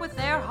sink with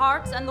their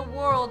hearts, and the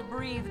world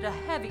breathed a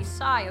heavy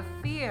sigh of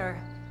fear.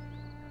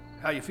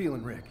 How you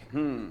feeling, Rick?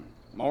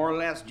 More or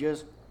less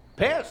just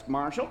pissed,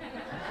 Marshal.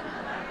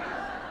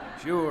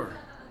 Sure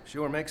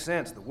makes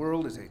sense. The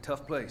world is a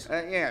tough place.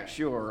 Yeah,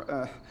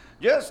 sure.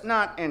 Just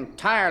not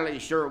entirely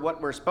sure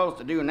what we're supposed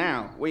to do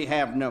now. We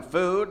have no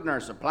food nor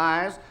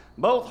supplies.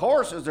 Both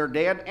horses are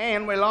dead,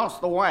 and we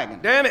lost the wagon.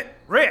 Damn it,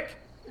 Rick!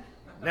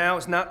 Now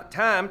is not the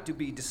time to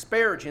be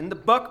disparaging the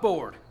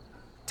buckboard.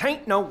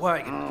 Tain't no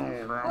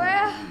wagon.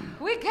 Well,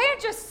 we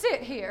can't just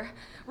sit here.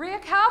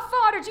 Rick, how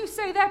far did you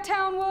say that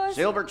town was?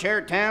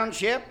 Silverchair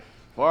Township,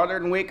 farther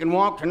than we can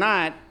walk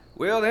tonight.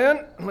 Well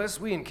then, unless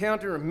we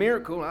encounter a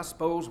miracle, I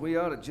suppose we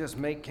ought to just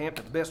make camp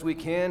the best we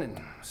can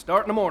and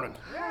start in the morning.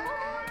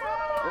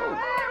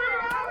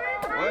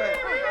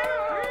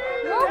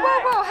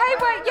 Whoa, hey,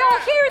 wait, y'all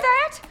hear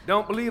that?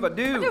 Don't believe I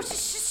do. No,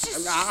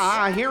 shh.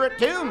 I hear it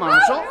too,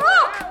 Marshal.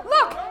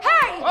 Look,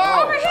 hey,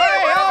 Oh, over here,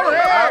 hey, we're over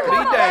here. I'll be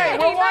Come on,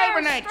 damned. lady. We're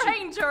waving at you.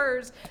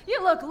 Strangers,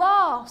 you look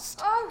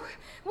lost. Oh,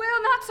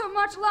 well, not so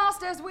much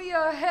lost as we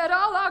had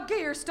all our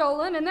gear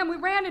stolen, and then we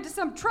ran into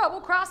some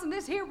trouble crossing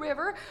this here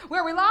river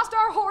where we lost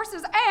our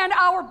horses and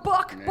our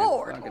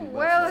buckboard.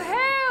 Well,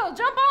 hell,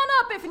 jump on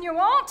up if you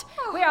want.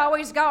 We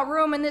always got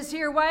room in this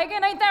here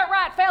wagon, ain't that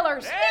right,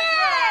 fellers?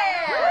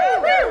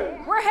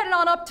 Yeah! We're heading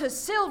on up to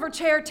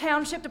Silverchair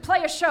Township to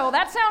play a show.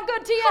 That sound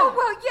good to you? Oh,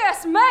 well,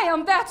 yes,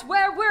 ma'am, that's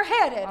where we're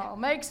headed. Oh,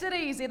 makes it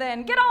easy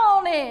then. Get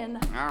on in.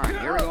 All right,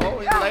 here we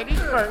go. Ladies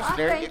first.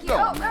 There you Thank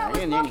go, you.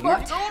 Mary. And then here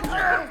you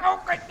go.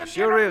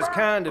 Sure is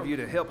kind of you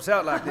to help us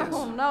out like this.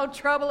 Oh, no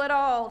trouble at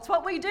all. It's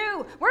what we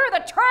do. We're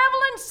the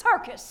traveling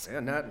circus. Yeah,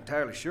 not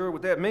entirely sure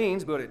what that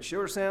means, but it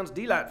sure sounds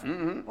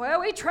delightful.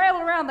 Well, we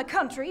travel around the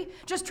country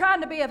just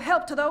trying to be of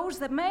help to those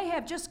that may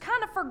have just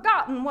kind of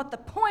forgotten what the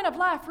point of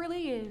life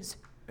really is.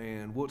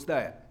 And what's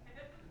that?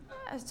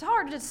 It's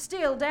hard to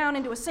distill down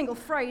into a single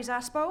phrase, I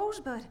suppose,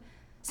 but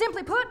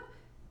simply put,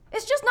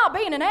 It's just not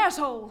being an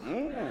asshole.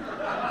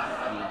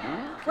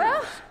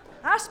 Well,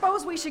 I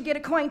suppose we should get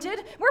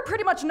acquainted. We're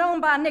pretty much known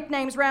by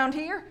nicknames round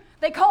here.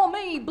 They call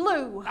me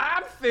Blue.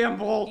 I'm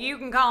Thimble. You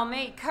can call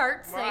me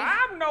Curtsy. Well,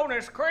 I'm known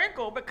as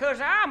Crinkle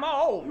because I'm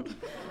old.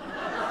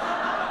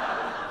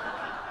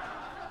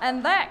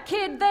 And that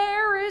kid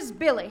there is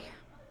Billy.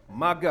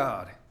 My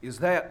God, is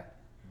that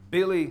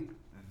Billy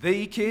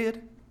the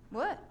Kid?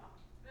 What?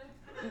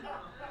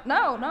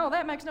 No,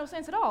 that makes no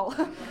sense at all.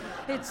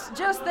 It's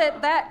just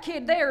that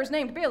kid there is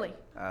named Billy.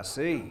 I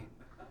see.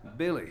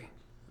 Billy,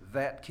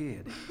 that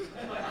kid.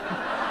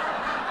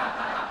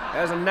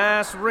 Has a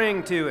nice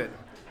ring to it.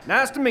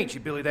 Nice to meet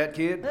you, Billy, that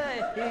kid.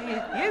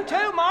 You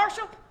too,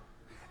 Marshal?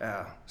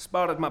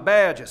 Spotted my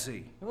badge, I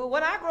see. Well,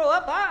 when I grow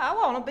up, I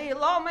want to be a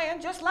lawman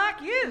just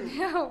like you.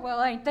 Oh,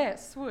 well, ain't that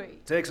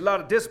sweet? Takes a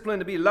lot of discipline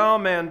to be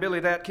lawman,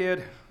 Billy, that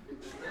kid.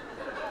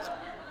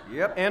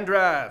 Yep, and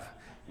drive.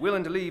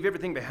 Willing to leave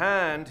everything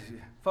behind,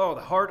 follow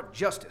the heart of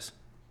justice.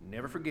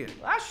 Never forget it.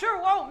 I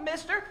sure won't,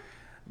 mister.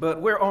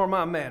 But where are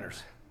my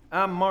manners?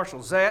 I'm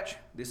Marshal Zatch.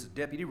 This is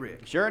Deputy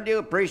Rick. Sure do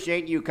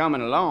appreciate you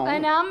coming along.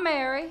 And I'm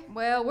Mary.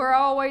 Well, we're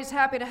always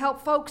happy to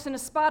help folks in a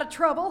spot of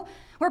trouble.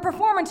 We're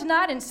performing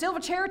tonight in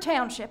Silverchair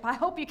Township. I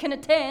hope you can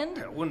attend.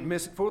 I wouldn't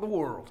miss it for the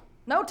world.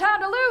 No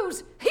time to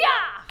lose.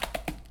 Hiya!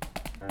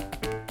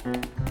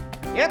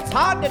 It's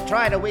hard to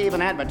try to weave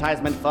an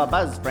advertisement for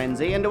Buzz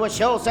Frenzy into a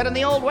show set in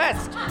the Old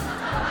West.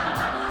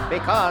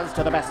 Because,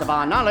 to the best of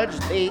our knowledge,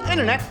 the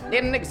internet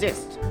didn't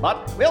exist.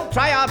 But we'll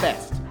try our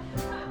best.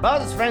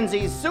 Buzz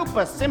Frenzy's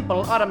super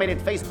simple automated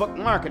Facebook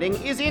marketing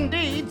is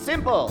indeed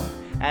simple.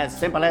 As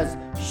simple as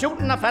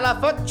shooting a fella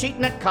for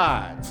cheating at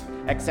cards.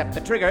 Except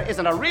the trigger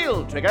isn't a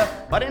real trigger,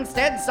 but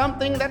instead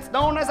something that's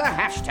known as a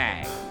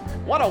hashtag.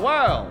 What a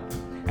world!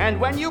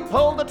 And when you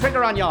pull the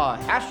trigger on your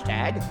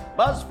hashtag,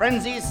 Buzz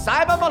Frenzy's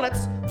cyber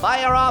bullets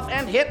fire off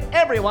and hit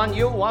everyone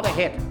you want to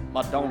hit.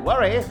 But don't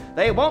worry,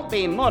 they won't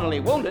be mortally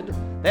wounded.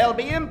 They'll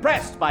be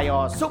impressed by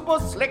your super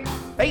slick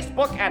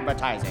Facebook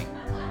advertising.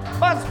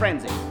 Buzz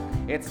Frenzy.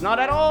 It's not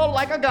at all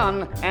like a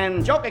gun,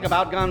 and joking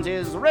about guns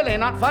is really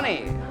not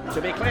funny,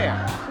 to be clear.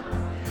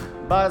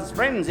 Buzz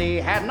Frenzy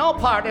had no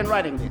part in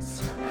writing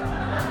this.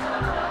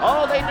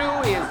 All they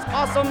do is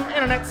awesome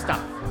internet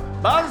stuff.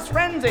 Buzz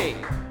Frenzy.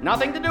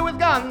 Nothing to do with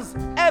guns,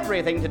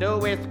 everything to do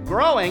with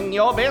growing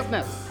your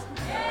business.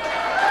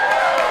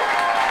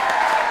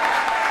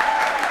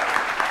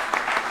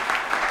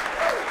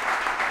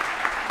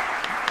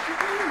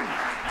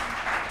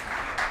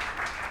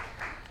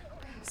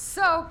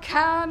 So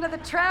kind of the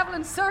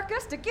traveling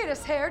circus to get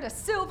us here to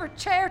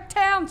Silverchair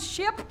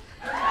Township.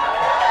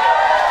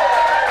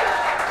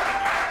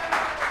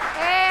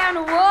 And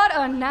what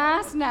a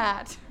nice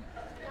night.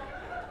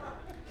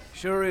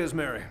 Sure is,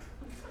 Mary.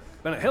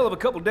 Been a hell of a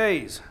couple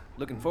days.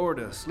 Looking forward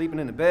to sleeping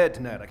in the bed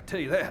tonight, I can tell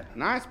you that.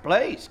 Nice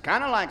place.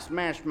 Kind of like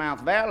Smash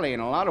Mouth Valley in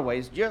a lot of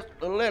ways, just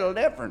a little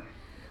different.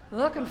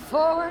 Looking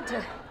forward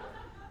to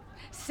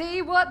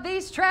see what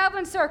these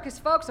traveling circus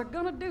folks are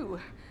gonna do.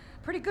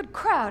 Pretty good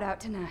crowd out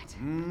tonight.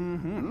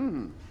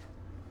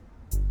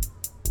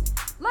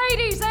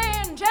 Ladies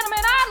and gentlemen,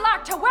 I'd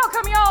like to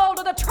welcome y'all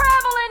to the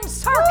Traveling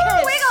Circus.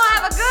 Ooh, we gonna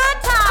have a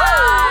good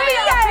time. We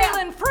are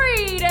feeling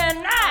free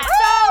tonight.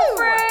 So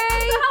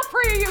free. How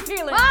free are you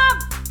feeling? I'm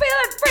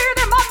feeling freer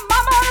than my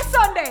mama on a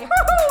Sunday.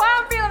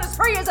 I'm feeling as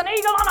free as an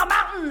eagle on a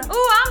mountain.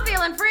 Ooh, I'm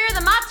feeling freer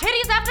than my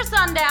titties after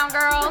sundown,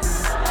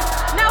 girls.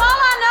 Now, all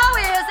I know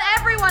is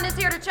everyone is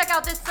here to check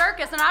out this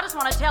circus, and I just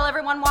want to tell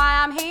everyone why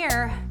I'm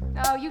here.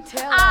 Oh, you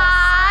tell us.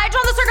 I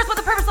joined the circus with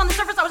a purpose. On the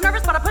surface I was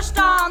nervous, but I pushed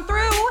on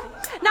through.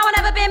 Now I've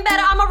never been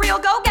better, I'm a real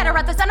go-getter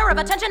at the center of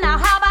attention. Now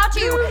how about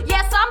you?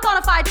 Yes, I'm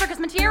bona fide circus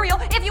material.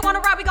 If you want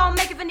to ride, we gon'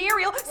 make it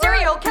venereal.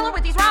 Serial killer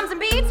with these rhymes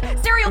and beats.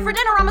 Cereal for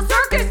dinner, I'm a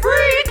circus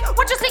freak.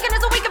 What you're seeking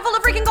is a weekend full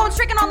of freaking going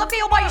streaking on the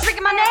field while you're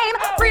shrieking my name.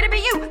 Free to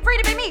be you,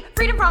 free to be me.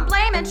 Freedom from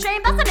blame and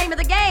shame, that's the name of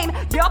the game.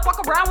 Yup, walk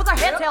around with our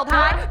heads held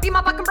high. Be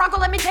my bucking bronco,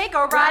 let me take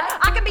a ride.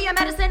 I can be a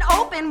medicine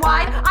open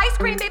wide. Ice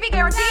cream, baby,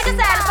 guaranteed to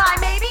satisfy.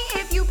 Maybe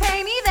if you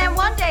pay me, then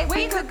one day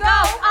we could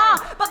go.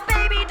 But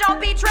baby,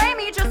 don't betray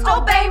me, just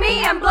obey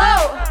me and blow.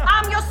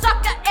 I'm your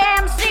sucker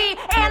MC,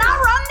 and I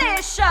run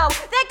this show.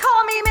 They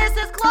call me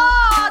Mrs.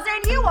 Claus,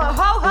 and you a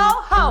ho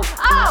ho ho.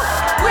 Oh,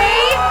 we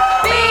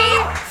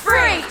be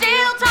free.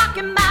 Still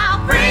talking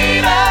about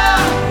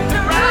freedom to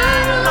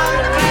ride along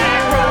the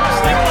back road,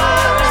 slip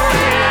on the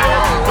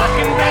saddle,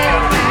 fucking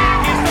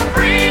bareback is the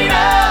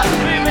freedom.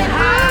 Living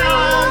high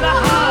on the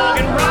hog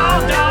and raw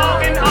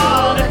dogging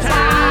all the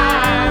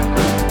time.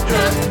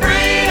 Just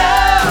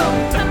freedom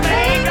to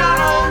make our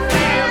own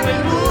family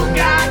move.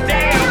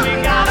 Goddamn, we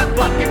got a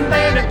fucking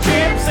band of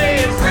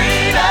gypsies.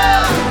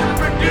 Freedom to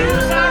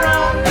produce our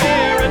own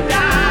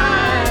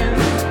paradigm.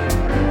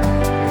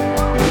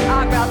 I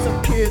got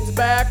some kids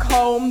back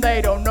home,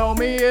 they don't know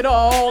me at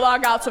all. I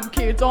got some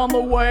kids on the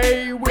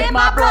way with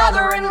my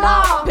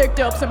brother-in-law. Picked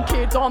up some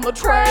kids on the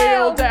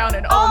trail down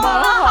in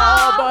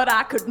Omaha, but I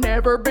I could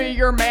never be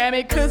your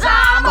mammy, 'cause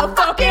I'm a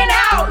fucking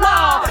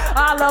outlaw.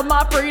 I love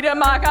my freedom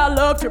like I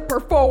love to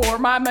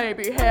perform. I may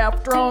be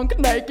half drunk,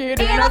 naked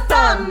in a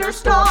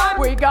thunderstorm.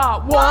 We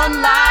got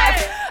one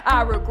life,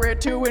 I regret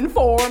to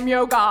inform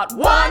you got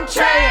one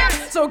chance.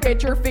 So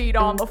get your feet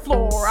on the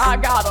floor. I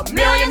got a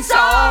million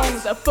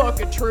songs, a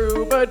fucking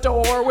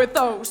troubadour with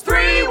those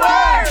 3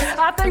 words.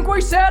 I think we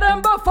said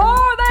them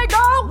before. They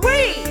go,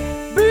 we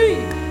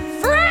be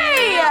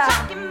free.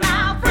 Talking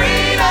about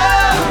Freedom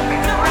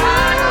to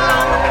ride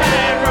along the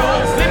back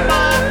road, slip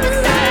off the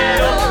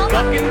saddle,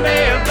 fucking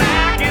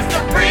bareback is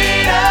the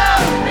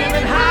freedom.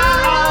 Living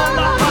high on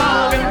the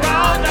hog and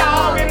raw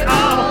dogging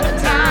all the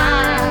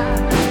time.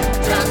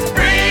 Just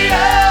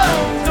freedom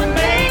to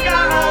make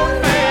our own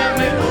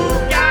family. Ooh,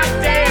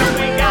 goddamn,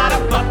 we got a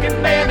fucking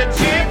band of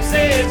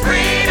gypsies.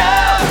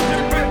 Freedom to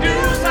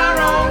produce our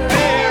own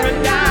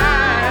paradise.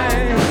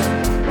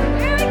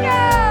 Here we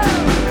go.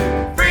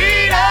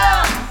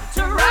 Freedom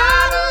to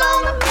ride along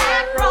the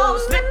back road,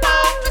 slip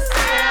off the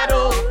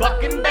saddle,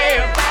 fucking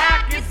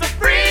bareback is the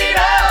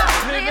freedom.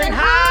 Living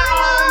high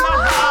on the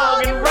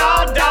hog and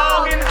raw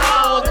dogging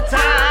all the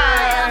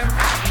time.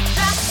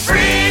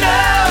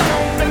 Freedom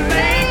to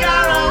make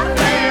our own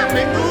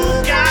family.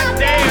 Ooh,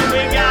 goddamn,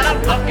 we got a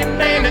fucking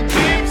band of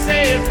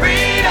gypsies.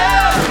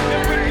 Freedom to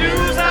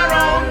produce our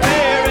own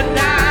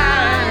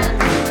paradise.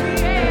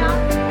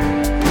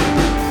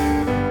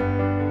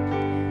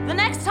 The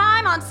next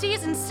time on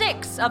season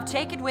 6 of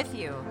Take It With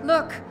You.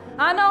 Look,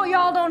 I know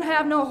y'all don't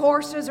have no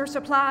horses or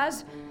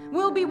supplies.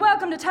 We'll be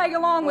welcome to tag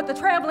along with the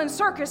traveling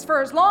circus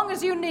for as long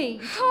as you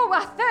need. Oh,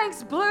 well,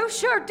 thanks, Blue.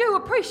 Sure do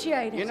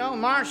appreciate it. You know,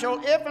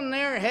 Marshall, if and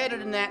they're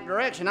headed in that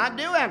direction, I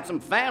do have some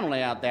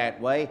family out that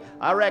way.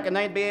 I reckon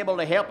they'd be able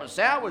to help us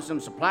out with some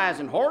supplies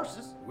and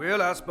horses.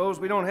 Well, I suppose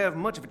we don't have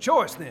much of a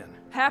choice then.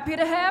 Happy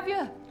to have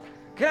you.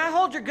 Can I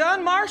hold your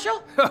gun,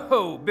 Marshal?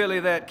 Oh, Billy,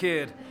 that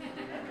kid.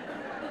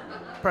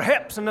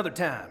 Perhaps another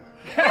time.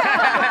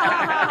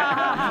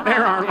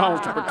 There aren't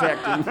laws to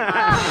protect him.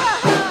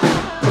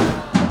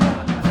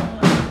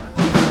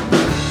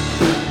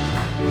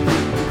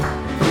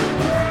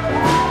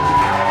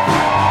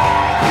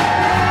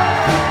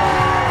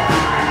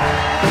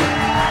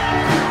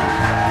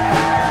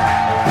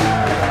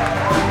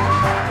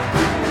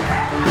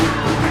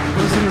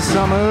 Was in the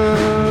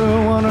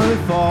summer, one early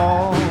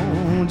fall,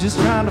 just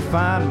trying to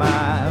find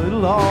my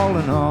little all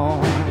in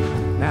all.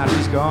 Now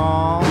she's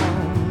gone.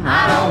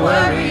 I don't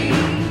worry,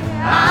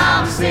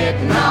 I'm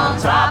sitting on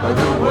top of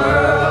the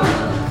world.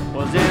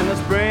 Was in the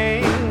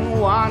spring,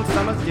 one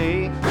summer's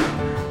day,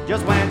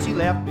 just when she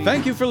left me.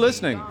 Thank you for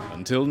listening.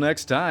 Until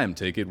next time,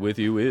 Take It With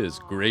You is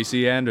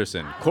Gracie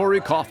Anderson,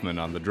 Corey Kaufman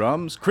on the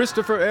drums,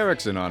 Christopher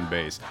Erickson on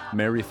bass,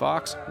 Mary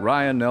Fox,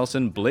 Ryan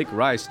Nelson, Blake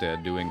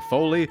Rysted doing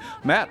Foley,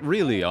 Matt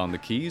Reilly on the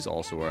keys,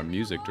 also our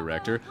music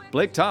director,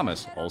 Blake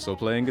Thomas also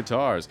playing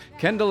guitars,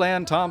 Kendall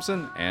Ann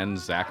Thompson, and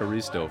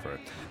Zachary Stover.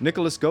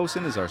 Nicholas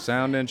Gosen is our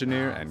sound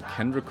engineer, and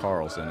Kendra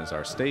Carlson is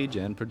our stage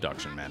and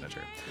production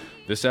manager.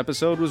 This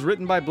episode was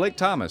written by Blake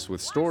Thomas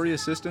with story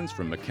assistance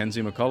from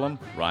Mackenzie McCullum,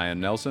 Ryan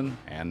Nelson,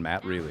 and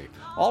Matt Reilly.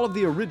 All of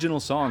the original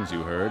songs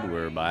you heard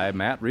were by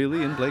Matt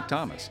Reilly and Blake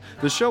Thomas.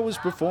 The show was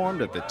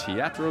performed at the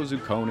Teatro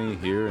Zucconi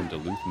here in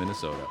Duluth,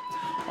 Minnesota.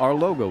 Our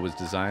logo was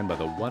designed by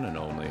the one and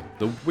only,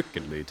 the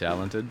wickedly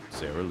talented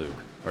Sarah Luke.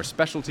 Our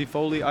specialty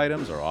Foley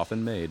items are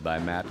often made by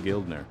Matt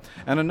Gildner.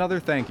 And another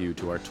thank you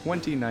to our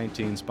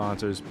 2019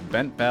 sponsors,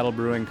 Bent Battle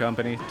Brewing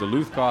Company,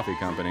 Duluth Coffee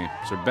Company,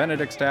 Sir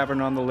Benedict's Tavern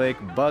on the Lake,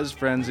 Buzz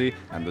Frenzy,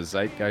 and the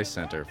Zeitgeist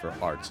Center for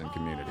Arts and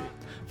Community.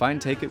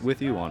 Find Take It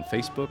With You on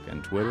Facebook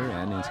and Twitter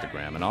and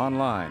Instagram, and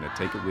online at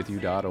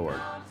takeitwithyou.org.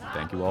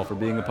 Thank you all for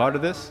being a part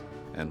of this,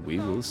 and we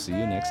will see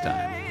you next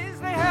time.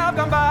 They have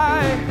gone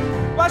by.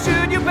 Why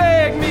should you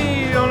beg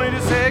me only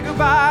to say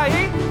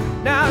goodbye?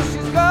 Now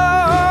she's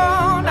gone.